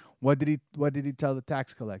men. What did he tell the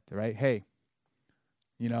tax collector, right? Hey,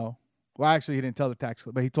 well, actually, he didn't tell the tax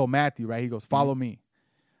collector, but he told Matthew, right? He goes, follow me,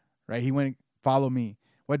 right? He went, follow me.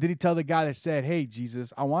 What did he tell the guy that said, hey,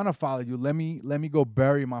 Jesus, I want to follow you. Let me go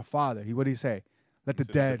bury my father. What did he say? Let the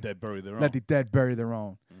dead bury their own. Let the dead bury their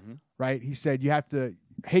own, right? He said, you have to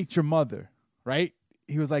hate your mother, right?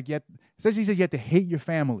 He was like, essentially he said you have to hate your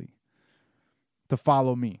family to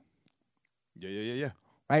follow me. Yeah.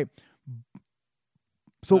 Right?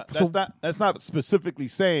 So that's not specifically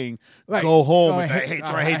saying go home and say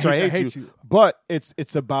I hate you. But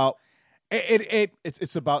it's about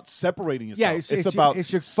it's about separating yourself. Yeah, it's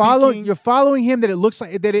about you're following him that it looks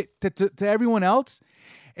like that to everyone else.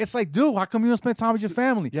 It's like, dude, how come you don't spend time with your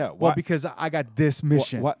family? Yeah, well, because I got this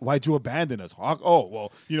mission. Why'd you abandon us? Oh,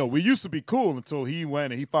 well, we used to be cool until he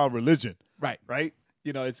went and he found religion. Right.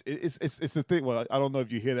 It's the thing. Well, I don't know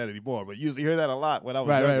if you hear that anymore, but you used to hear that a lot when I was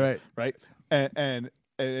younger. Right. And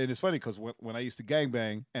it's funny because when I used to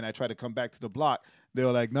gangbang and I tried to come back to the block, they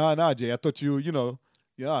were like, nah, Jay, I thought you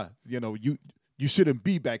you shouldn't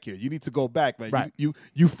be back here. You need to go back, man. Right.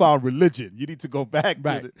 You found religion. You need to go back.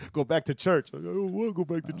 Right. Go back to church. Like, I don't want to go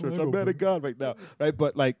back to church. wanna I'm go mad back. at God right now, right?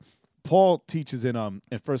 But like Paul teaches in 1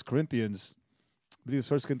 Corinthians, I believe it's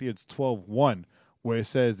 1 Corinthians 12:1, where it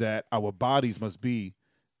says that our bodies must be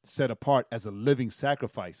set apart as a living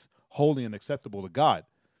sacrifice, holy and acceptable to God.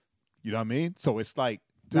 You know what I mean? So it's like,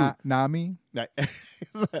 dude, Nami. like,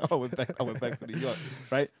 I went back to New York,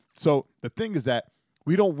 right? So the thing is that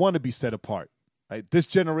we don't want to be set apart, right? This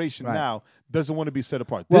generation Right. now doesn't want to be set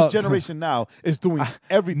apart. Well, This generation now is doing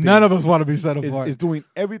everything. None of us want to be set apart. is doing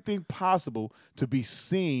everything possible to be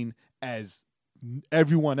seen as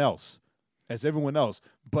everyone else.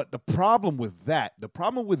 But the problem with that, the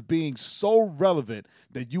problem with being so relevant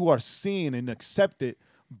that you are seen and accepted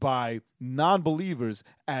by non-believers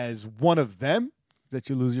as one of them, that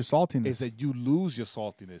you lose your saltiness. is that you lose your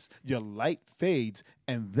saltiness. Your light fades,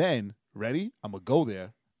 and then, ready? I'm going to go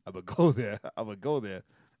there.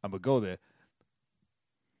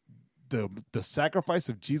 The sacrifice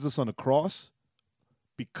of Jesus on the cross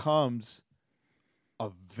becomes a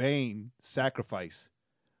vain sacrifice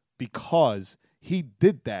because he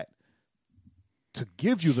did that to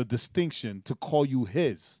give you the distinction to call you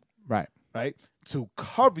his, right. to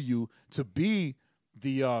cover you, to be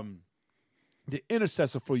the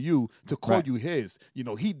intercessor for you, to call Right. you his. You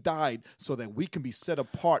know, he died so that we can be set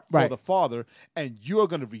apart for Right. the Father, and you're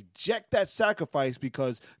going to reject that sacrifice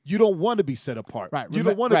because you don't want to be set apart. Right. You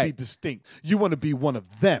don't want to be Right. distinct. You want to be one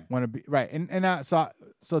of them. Want to be right. And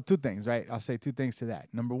so two things, right? I'll say two things to that.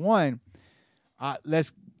 Number one,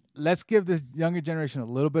 let's give this younger generation a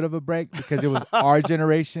little bit of a break because it was our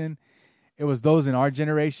generation. It was those in our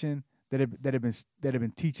generation that have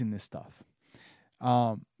been teaching this stuff.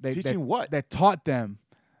 Teaching what? That taught them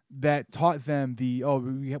we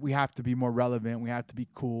have to be more relevant. We have to be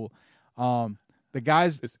cool. The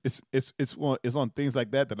guys, It's on things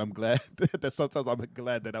like that I'm glad that sometimes I'm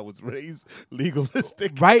glad that I was raised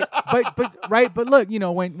legalistic. right, but look, you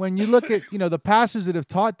know, when you look at, you know, the pastors that have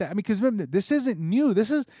taught that, I mean, because remember, this isn't new.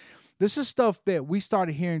 This is stuff that we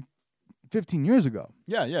started hearing 15 years ago.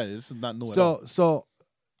 Yeah, this is not new at all.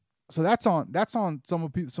 So that's on some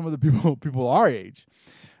of the people our age.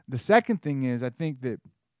 The second thing is, I think that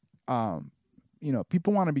you know,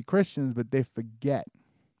 people want to be Christians, but they forget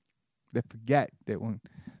that when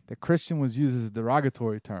the Christian was used as a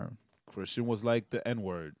derogatory term. Christian was like the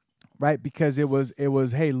N-word. Right, because it was,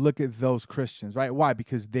 hey, look at those Christians, right? Why?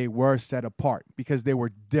 Because they were set apart, because they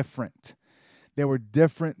were different. They were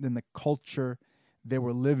different than the culture they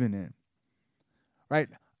were living in. Right?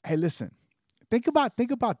 Hey, listen. Think about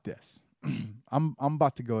this. I'm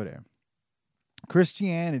about to go there.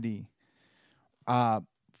 Christianity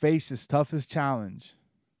faced its toughest challenge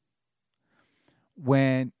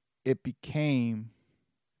when it became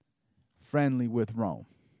friendly with Rome.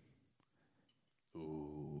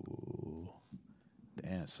 Ooh,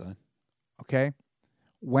 damn, son. Okay,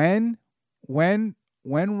 when Rome,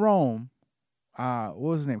 what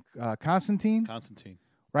was his name? Constantine.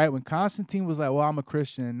 Right, when Constantine was like, "Well, I'm a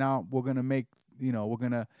Christian, and now we're gonna make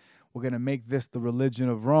this the religion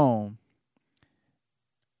of Rome."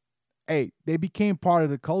 Hey, they became part of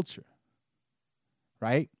the culture.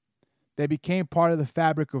 Right, they became part of the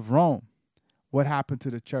fabric of Rome. What happened to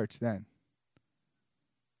the church then?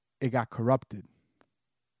 It got corrupted.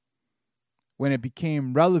 When it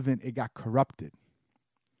became relevant, it got corrupted.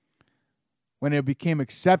 When it became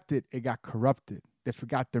accepted, it got corrupted. They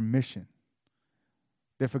forgot their mission.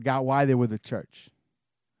 They forgot why they were the church.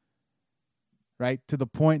 Right? To the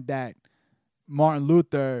point that Martin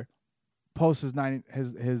Luther posts his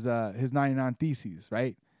 99 Theses,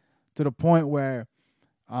 right? To the point where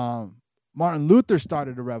Martin Luther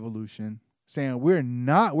started a revolution saying we're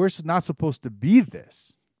not supposed to be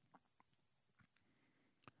this.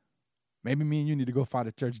 Maybe me and you need to go find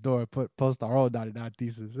a church door and post our own 99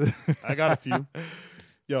 Theses. I got a few.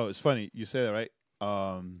 Yo, it's funny. You say that, right?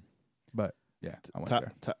 But yeah, I went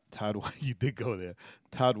there. Todd White, you did go there.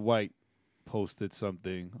 Todd White posted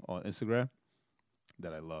something on Instagram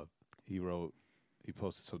that I love. He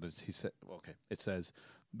posted something. He said, okay, it says,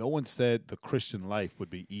 "No one said the Christian life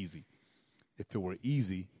would be easy. If it were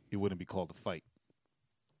easy, it wouldn't be called a fight."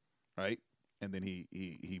 Right? And then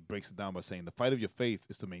he breaks it down by saying, "The fight of your faith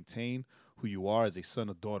is to maintain who you are as a son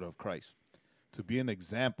or daughter of Christ, to be an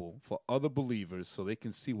example for other believers so they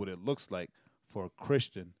can see what it looks like for a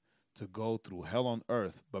Christian to go through hell on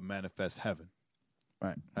earth but manifest heaven."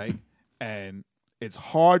 Right? And it's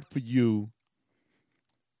hard for you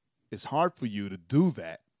to do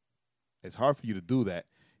that. It's hard for you to do that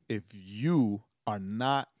if you are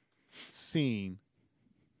not seeing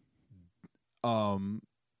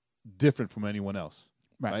different from anyone else,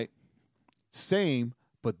 Right. right? Same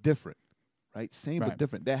but different, right? Same but Right.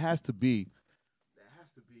 different. There has to be.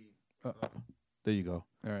 There you go.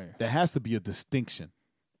 All right. There has to be a distinction,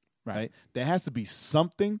 Right. right? There has to be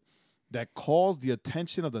something that calls the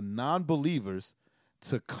attention of the non-believers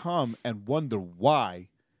to come and wonder why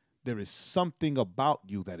there is something about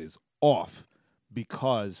you that is off,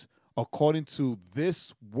 because according to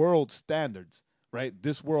this world standards, right?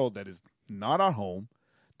 This world that is not our home,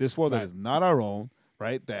 this world that Right. is not our own,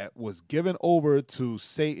 right? That was given over to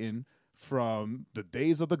Satan from the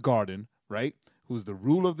days of the garden, right? Who's the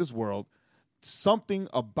ruler of this world. Something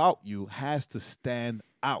about you has to stand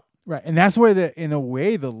out. Right. And that's where in a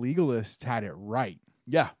way the legalists had it right.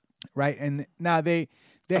 Yeah. Right. And now they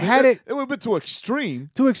I mean, had it would have been too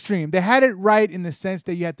extreme. too extreme. They had it right in the sense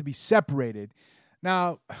that you had to be separated.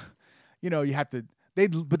 Now, you know, you have to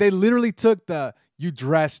but they literally took you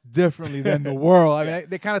dress differently than the world. I mean,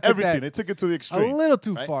 they kind of took Everything. that They took it to the a extreme. little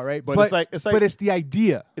too right? far, right? But it's like but it's the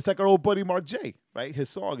idea. it's like our old buddy Mark J, right? His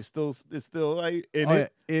song is still right in Oh,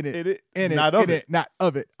 it, yeah. In it, not of in it, not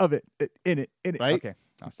of it, in it. right? Okay.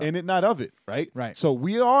 I'll stop. In it, not of it, right? Right. So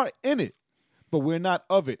we are in it, but we're not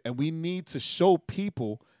of it, and we need to show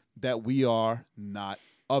people that we are not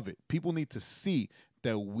of it. People need to see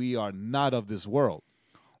that we are not of this world.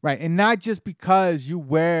 Right. And not just because you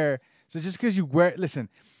wear. So just because you wear, listen.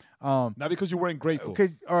 Not because you're wearing grateful.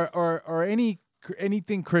 Or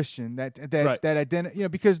anything Christian that Right. you know,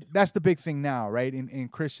 because that's the big thing now, right? In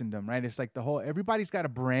Christendom, right? It's like everybody's got a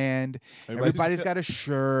brand, everybody's got a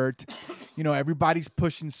shirt, you know, everybody's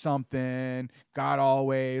pushing something. God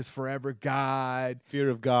always, forever God, Fear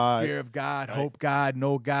of God. right. Right. Hope God,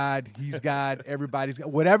 no God, He's God, everybody's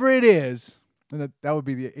God, whatever it is. And that would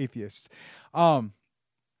be the atheists.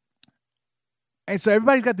 And so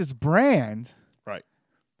everybody's got this brand. Right.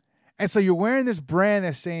 And so you're wearing this brand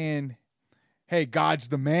that's saying, hey, God's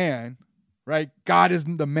the man, right? God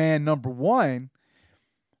isn't the man number one.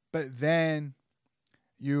 But then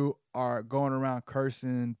you are going around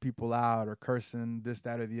cursing people out or cursing this,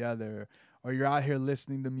 that, or the other. Or you're out here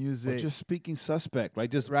listening to Or music. just speaking suspect, right?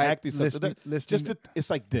 Just Right. acting suspect. Listening. It's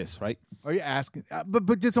like this, right? Or you're asking.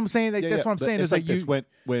 But just what I'm saying, like, Yeah, that's yeah. what I'm But saying. It's Is like this.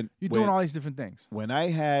 When you're doing all these different things. when I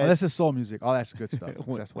had Oh, that's just soul music. All that's good stuff.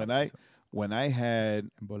 That's what when I had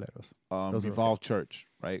and boleros. Those are Revolve Church,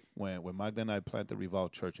 right? When Magda and I planted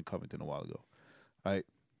Revolve Church in Covington a while ago, right?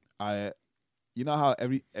 You know how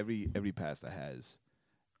every pastor has,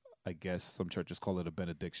 I guess some churches call it a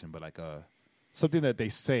benediction, but like something that they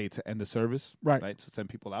say to end the service, Right. To send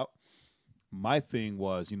people out. My thing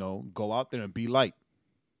was, go out there and be light,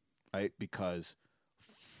 right? Because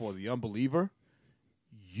for the unbeliever,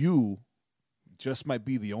 you just might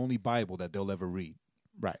be the only Bible that they'll ever read.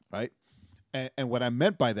 Right. And what I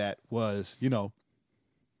meant by that was, we don't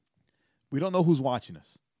know who's watching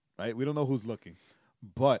us, right? We don't know who's looking.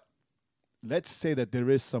 But let's say that there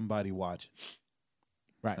is somebody watching,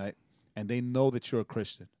 right? And they know that you're a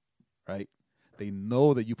Christian, right? They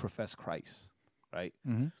know that you profess Christ, right?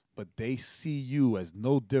 Mm-hmm. But they see you as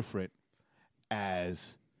no different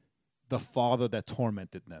as the father that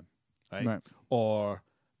tormented them, right? Or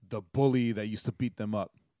the bully that used to beat them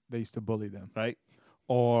up. They used to bully them. Right?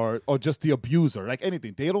 Or just the abuser, like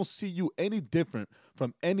anything. They don't see you any different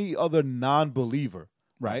from any other non-believer,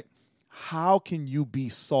 right? How can you be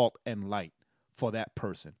salt and light for that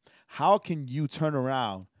person? How can you turn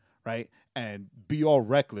around, right, and be all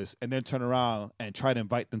reckless and then turn around and try to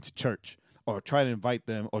invite them to church or try to invite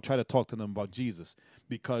them or try to talk to them about Jesus?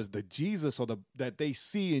 Because the Jesus that they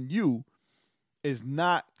see in you is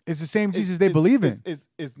not... It's the same Jesus they believe in. It's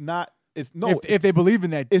not... It's if they believe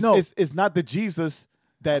in that. It's not the Jesus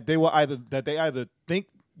that they either think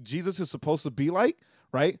Jesus is supposed to be like,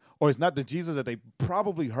 right? Or it's not the Jesus that they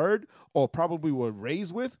probably heard or probably were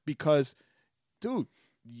raised with, because, dude,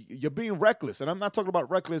 you're being reckless. And I'm not talking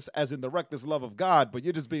about reckless as in the reckless love of God, but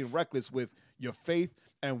you're just being reckless with your faith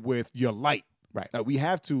and with your light. Right. We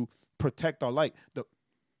have to protect our light. The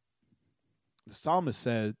psalmist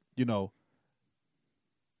said,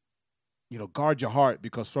 guard your heart,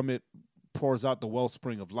 because from it pours out the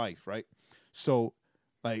wellspring of life, right? So,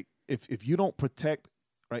 like, if you don't protect,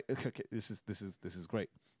 right? Okay, this is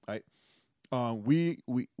great, right?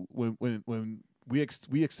 When we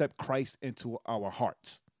accept Christ into our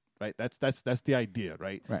hearts, right? That's the idea,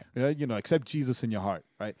 right? Right. Accept Jesus in your heart,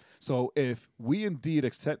 right? So if we indeed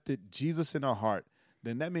accepted Jesus in our heart,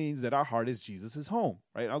 then that means that our heart is Jesus' home,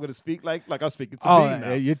 right? I'm going to speak like I'm speaking to me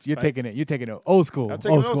now. You're right? taking it old school. I'm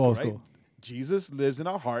taking it Old school. right? Jesus lives in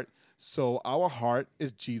our heart, so our heart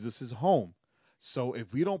is Jesus' home. So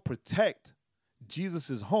if we don't protect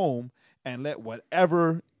Jesus' home and let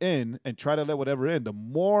whatever in and try to let whatever in, the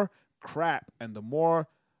more crap and the more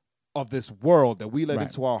of this world that we let Right.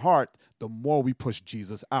 into our heart, the more we push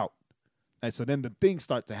Jesus out. And so then the things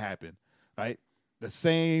start to happen, right? The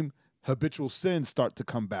same habitual sins start to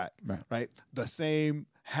come back, right? The same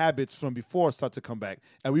habits from before start to come back.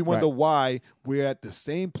 And we wonder why we're at the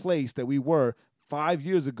same place that we were 5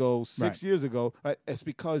 years ago, 6 years ago, right? It's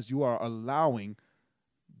because you are allowing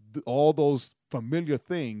all those familiar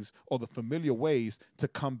things or the familiar ways to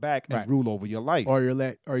come back and rule over your life. Or you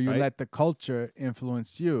let the culture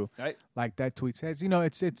influence you. Right. Like that tweet says.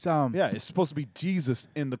 It's yeah, it's supposed to be Jesus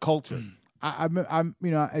in the culture. I'm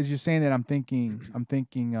as you're saying that I'm thinking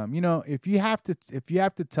if you have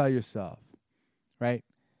to tell yourself, right?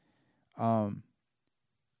 I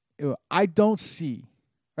don't see,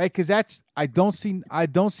 right? Because I don't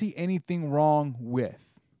see anything wrong with.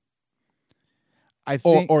 I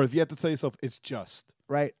think, or if you have to tell yourself, it's just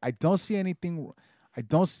right. I don't see anything. I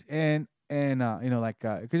don't, and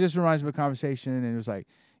because it just reminds me of a conversation, and it was like,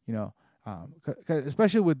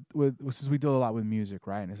 especially with since we deal a lot with music,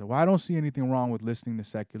 right? And it's like, well, I don't see anything wrong with listening to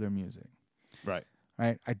secular music, right?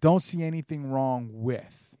 I don't see anything wrong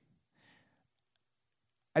with.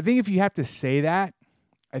 I think if you have to say that,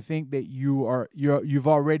 I think that you've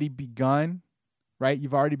already begun, right?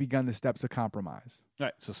 You've already begun the steps of compromise.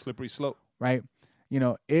 Right. It's a slippery slope, right? Is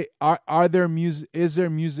there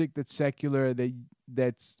music that's secular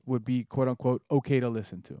that's would be quote unquote okay to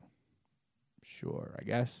listen to? Sure, I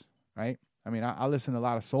guess, right? I mean, I listen to a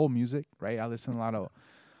lot of soul music, right? I listen to a lot of,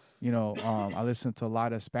 I listen to a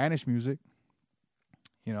lot of Spanish music,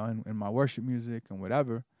 in my worship music and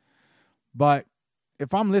whatever. But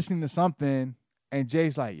if I'm listening to something and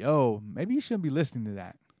Jay's like, "Yo, maybe you shouldn't be listening to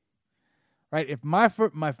that," right? If my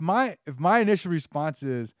initial response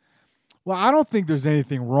is, well, I don't think there's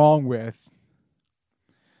anything wrong with.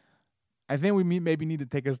 I think we maybe need to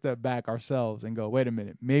take a step back ourselves and go, wait a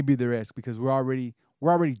minute, maybe there is, because we're already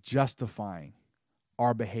justifying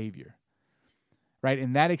our behavior, right?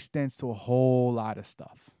 And that extends to a whole lot of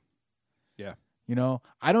stuff. Yeah.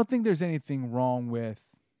 I don't think there's anything wrong with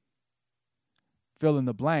fill in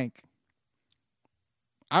the blank.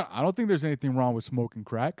 I don't think there's anything wrong with smoking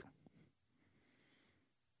crack.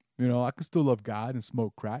 I can still love God and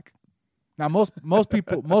smoke crack. Now, most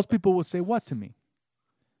people would say what to me?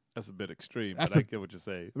 That's a bit extreme, but I get what you're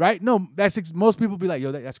saying. Right? No, most people be like,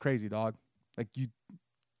 "Yo, that's crazy, dog." Like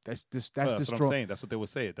that's what I'm saying. That's what they would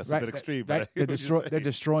say. That's a bit extreme. Right? You're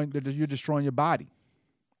destroying your body.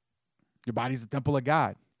 Your body's the temple of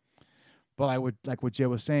God. But like what Jay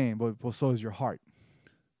was saying, but so is your heart.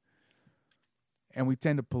 And we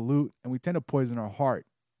tend to pollute and we tend to poison our heart.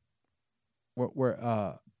 We're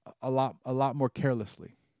a lot more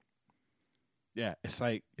carelessly. Yeah, it's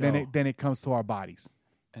like then it comes to our bodies.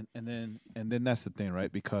 And then that's the thing,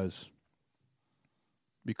 right? Because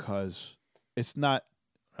it's not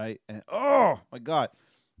right. And oh my God,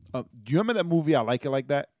 do you remember that movie? I Like It Like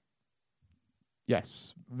That.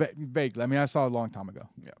 Yes, vaguely. I mean, I saw it a long time ago.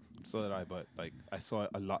 Yeah, so did I. But I saw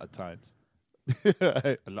it a lot of times,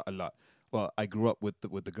 a lot. Well, I grew up with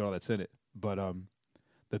the girl that's in it. But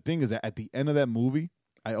the thing is that at the end of that movie,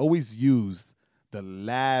 I always used the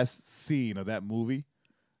last scene of that movie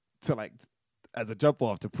to as a jump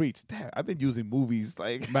off to preach. Damn, I've been using movies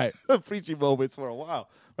preaching moments for a while,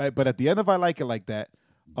 right? But at the end of I Like It Like That,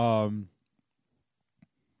 I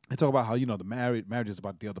talk about how the marriage is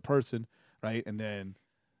about the other person, right? And then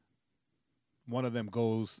one of them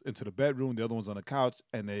goes into the bedroom, the other one's on the couch,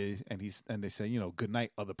 and they say, good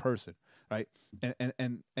night, other person, right?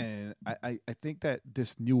 And I think that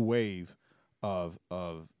this new wave of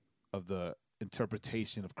the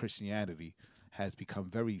interpretation of Christianity has become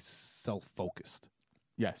very self-focused.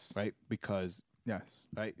 Yes. Right? Because yes.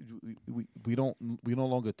 Right? We no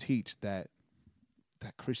longer teach that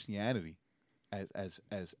Christianity as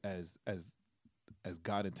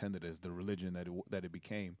God intended, as the religion that it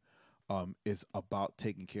became, is about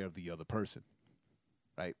taking care of the other person.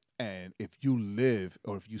 Right? And if you live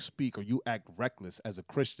or if you speak or you act reckless as a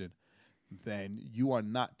Christian, then you are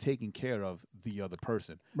not taking care of the other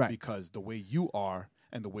person. Right. Because the way you are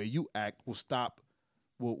and the way you act will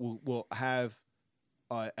have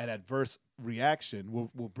an adverse reaction,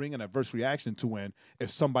 will bring an adverse reaction to when if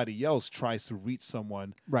somebody else tries to reach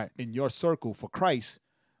someone in your circle for Christ,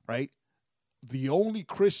 right? The only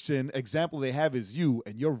Christian example they have is you,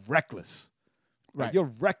 and you're reckless. Right?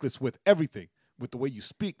 You're reckless with everything, with the way you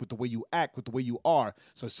speak, with the way you act, with the way you are.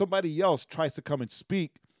 So if somebody else tries to come and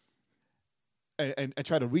speak and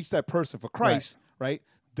try to reach that person for Christ, right?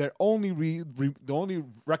 Their only the only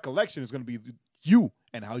recollection is going to be you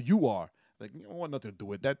and how you are, Like, you don't want nothing to do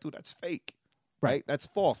with that, dude. That's fake. Right. Right? That's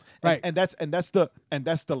false. Right. And that's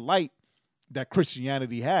the light that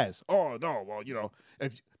Christianity has. Oh no, well,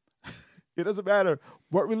 if it doesn't matter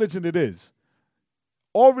what religion it is.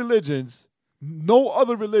 All religions, no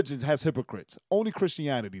other religions has hypocrites. Only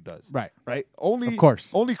Christianity does. Right. Right? Only, of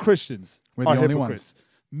course. Only Christians We're are the only hypocrites. ones.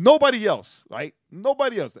 Nobody else, right?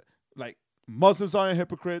 Nobody else. Like Muslims aren't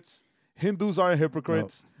hypocrites. Hindus aren't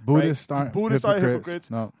hypocrites. No. Buddhists right? aren't Buddhists hypocrites. aren't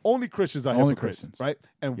hypocrites. No. Only Christians are Only hypocrites. Christians. Right?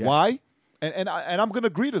 And Yes. why? And I'm going to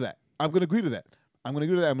agree to that. I'm going to agree to that. I'm going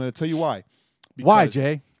to tell you why. Why,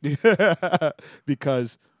 Jay?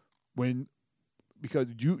 because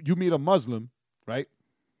you meet a Muslim, right?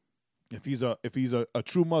 If he's a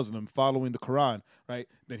true Muslim following the Quran, right,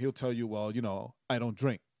 then he'll tell you, well, I don't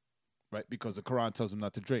drink, right, because the Quran tells him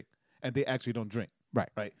not to drink, and they actually don't drink, right,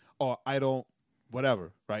 or I don't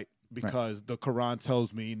whatever, right, because the Quran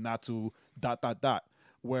tells me not to ...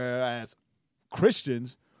 Whereas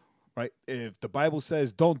Christians, right, if the Bible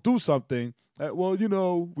says don't do something, well,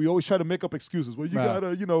 we always try to make up excuses. Well, you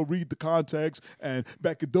gotta, read the context, and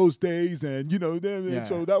back in those days, and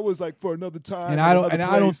so that was like for another time. And I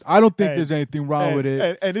don't think there's anything wrong with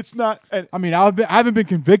it. And it's not. And I mean, I haven't been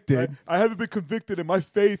convicted. right? I haven't been convicted, and my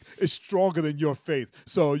faith is stronger than your faith.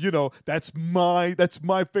 So that's my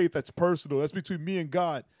faith. That's personal. That's between me and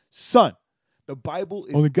God, son. The Bible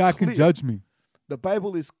is only God clear. can judge me. The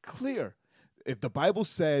Bible is clear. If the Bible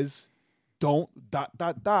says don't ...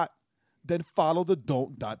 then follow the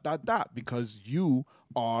don't ... because you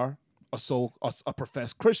are a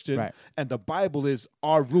professed Christian, Right. and the Bible is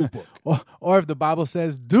our rule book. Or if the Bible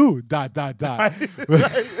says do ... Right,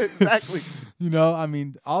 exactly. I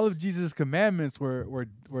mean, all of Jesus' commandments were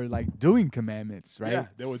like doing commandments, right? Yeah,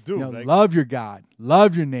 they would do. Love your God,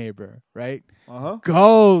 love your neighbor, right? Uh-huh.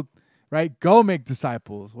 Go make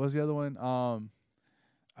disciples. What's the other one?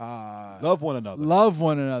 Love one another. Love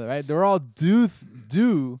one another, right? They're all do,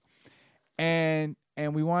 and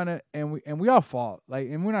we want to, and we all fall, like,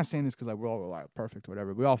 and we're not saying this because like we're all like perfect or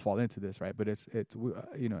whatever. We all fall into this, right? But it's it's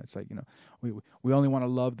like we only want to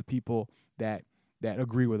love the people that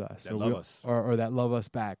agree with us, That love us, or that love us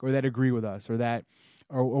back, or that agree with us, or that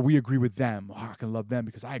or we agree with them. Oh, I can love them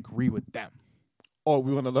because I agree with them. Or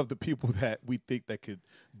we want to love the people that we think that could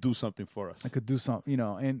do something for us. I could do something,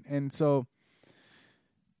 and so,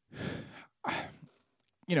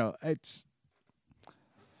 it's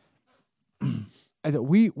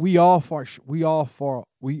we all fall short,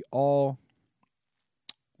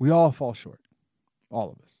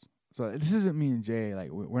 all of us. So this isn't me and Jay,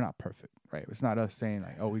 like we're not perfect, right? It's not us saying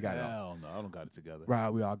like, oh, we got it all. Hell no, I don't got it together. Right,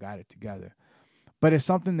 we all got it together. But it's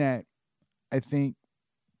something that I think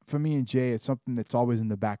for me and Jay, it's something that's always in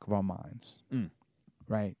the back of our minds,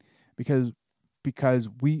 right? Because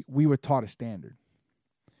we were taught a standard,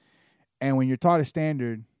 and when you're taught a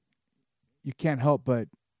standard, you can't help but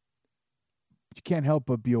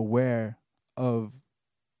be aware of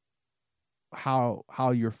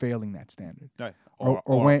how you're failing that standard, Right.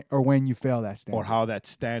 or when you fail that standard, or how that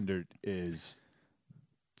standard is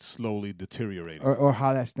slowly deteriorating, or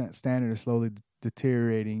how that standard is slowly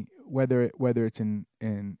deteriorating, whether it's in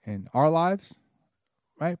our lives,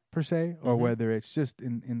 right, per se, or whether it's just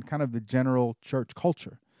in kind of the general church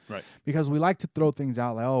culture. Right. Because we like to throw things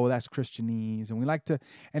out like, oh, that's Christianese, and we like to,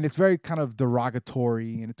 and it's very kind of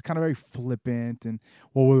derogatory, and it's kind of very flippant, and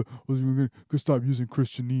we're going to stop using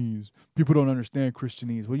Christianese. People don't understand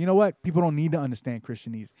Christianese. Well, you know what? People don't need to understand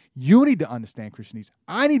Christianese. You need to understand Christianese.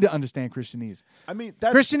 I need to understand Christianese. I mean,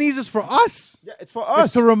 that's, Christianese is for us. Yeah, it's for us.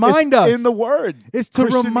 It's to remind us. In the word. It's to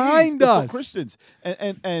remind us. For Christians.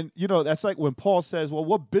 And that's like when Paul says, well,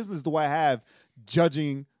 what business do I have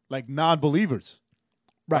judging like non-believers?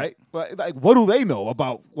 Right? Like, what do they know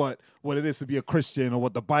about what it is to be a Christian, or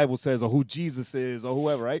what the Bible says, or who Jesus is, or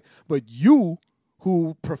whoever, right? But you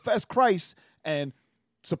who profess Christ and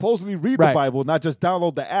supposedly read the Bible, not just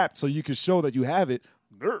download the app so you can show that you have it,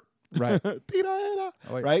 right?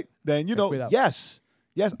 Right? Then, yes,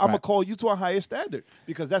 I'm going to call you to a higher standard,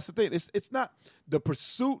 because that's the thing. It's not the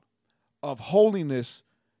pursuit of holiness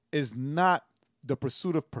is not the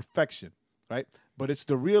pursuit of perfection, right? But it's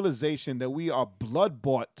the realization that we are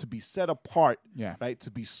blood-bought to be set apart, right?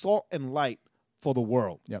 To be salt and light for the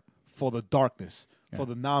world, for the darkness, for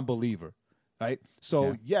the non-believer, right?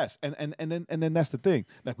 So yes, and then that's the thing.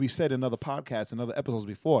 Like we said in other podcasts and other episodes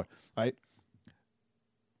before, right?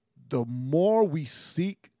 The more we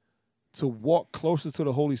seek to walk closer to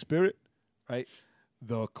the Holy Spirit, right,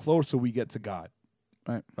 the closer we get to God,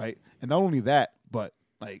 right? And not only that, but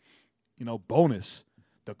like, bonus,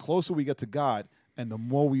 the closer we get to God, and the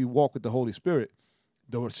more we walk with the Holy Spirit,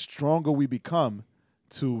 the stronger we become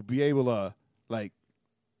to be able to, like,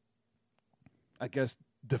 I guess,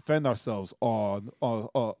 defend ourselves on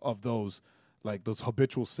of those, like, those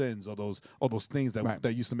habitual sins or those things that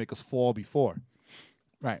that used to make us fall before.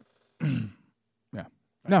 Right. Yeah. Right?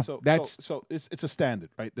 No, so, that's so it's a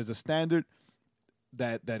standard, right? There's a standard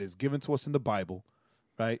that is given to us in the Bible,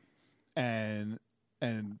 right? And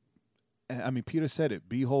I mean, Peter said it: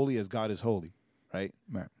 "Be holy as God is holy," right?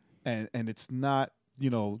 right. And it's not,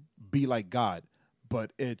 be like God,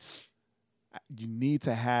 but it's, you need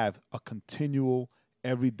to have a continual,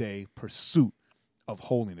 everyday pursuit of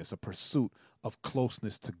holiness, a pursuit of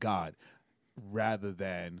closeness to God, rather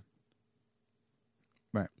than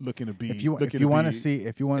looking to be. If you want to see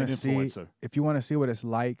what it's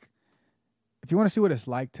like,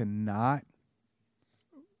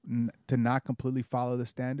 to not completely follow the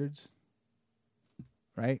standards,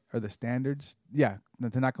 right? Or the standards, to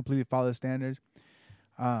not completely follow the standards.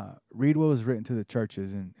 Read what was written to the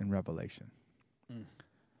churches in Revelation,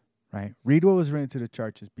 right? Read what was written to the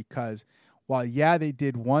churches, because while they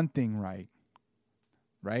did one thing right,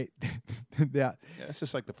 it's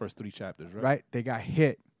just like the first 3 chapters, right? Right, they got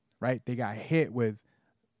hit, right? They got hit with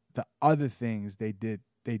the other things they did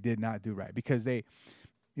not do right, because they,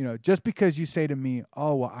 just because you say to me,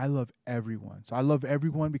 "Oh, well, I love everyone, so I love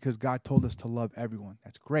everyone because God told us to love everyone."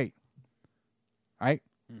 That's great, right?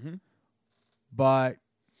 Mm-hmm. But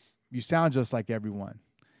you sound just like everyone.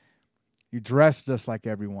 You dress just like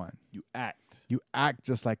everyone. You act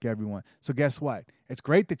just like everyone. So guess what? It's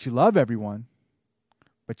great that you love everyone,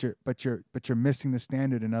 but you're missing the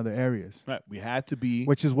standard in other areas. Right. We have to be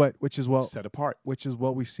which is what set apart. Which is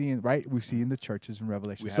what we see in the churches in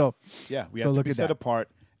Revelation. We have to be set apart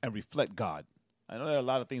and reflect God. I know there are a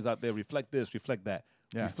lot of things out there. Reflect this, reflect that.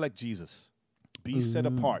 Yeah. Reflect Jesus. Be set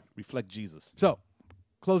apart. Reflect Jesus. So,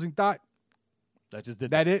 closing thought. I just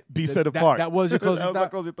did that. It be set apart. That was your closing thought. That was my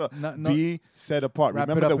closing thought. No. Be set apart.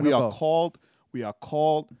 Remember that we are called. We are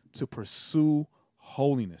called to pursue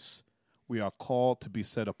holiness. We are called to be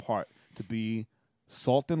set apart, to be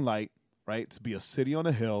salt and light, right? To be a city on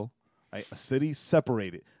a hill, right? A city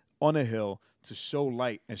separated on a hill to show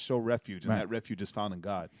light and show refuge, and that refuge is found in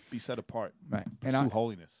God. Be set apart, right? Pursue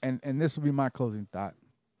holiness. And this will be my closing thought.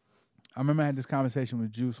 I remember I had this conversation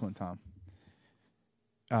with Juice one time,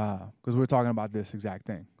 because we were talking about this exact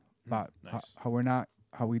thing, about how we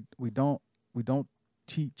don't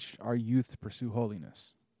teach our youth to pursue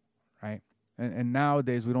holiness, right? And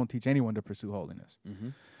nowadays we don't teach anyone to pursue holiness. Mm-hmm.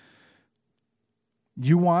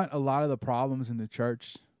 You want a lot of the problems in the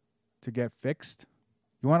church to get fixed.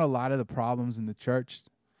 You want a lot of the problems in the church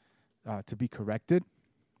to be corrected.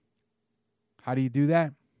 How do you do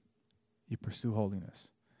that? You pursue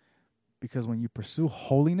holiness. Because when you pursue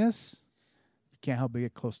holiness, you can't help but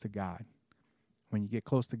get close to God. When you get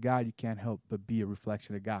close to God, you can't help but be a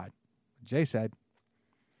reflection of God. Jay said.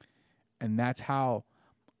 And that's how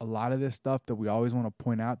a lot of this stuff that we always want to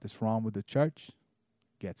point out that's wrong with the church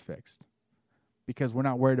gets fixed. Because we're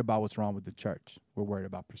not worried about what's wrong with the church. We're worried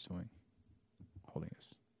about pursuing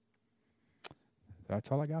holiness.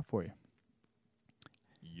 That's all I got for you.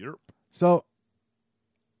 Yep. So,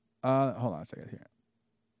 hold on a second here.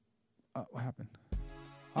 What happened?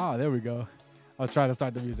 Oh, there we go. I was trying to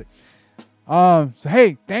start the music. So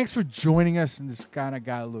hey, thanks for joining us. And this kind of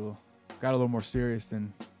got a little more serious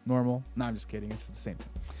than normal. No, I'm just kidding. It's the same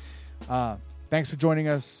thing. Thanks for joining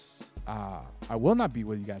us. I will not be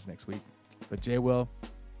with you guys next week, but Jay will,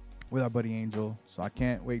 with our buddy Angel. So I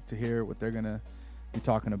can't wait to hear what they're gonna be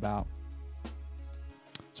talking about.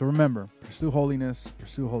 So remember, pursue holiness,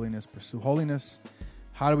 pursue holiness, pursue holiness.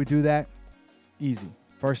 How do we do that? Easy.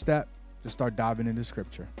 First step, just start diving into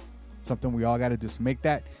Scripture. Something we all got to do. So make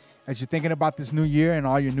that, as you're thinking about this new year and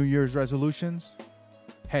all your New Year's resolutions,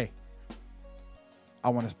 hey, I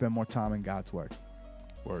want to spend more time in God's Word.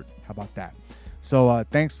 How about that? So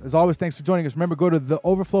thanks, as always, thanks for joining us. Remember, go to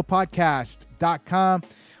theoverflowpodcast.com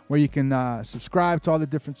where you can subscribe to all the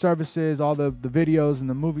different services, all the videos and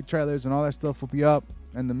the movie trailers and all that stuff will be up,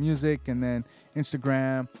 and the music, and then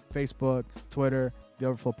Instagram, Facebook, Twitter, The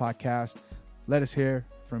Overflow Podcast. Let us hear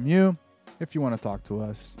from you if you want to talk to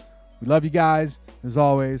us. We love you guys. As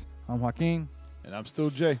always, I'm Joaquin. And I'm still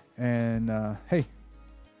Jay. And hey,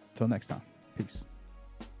 till next time. Peace.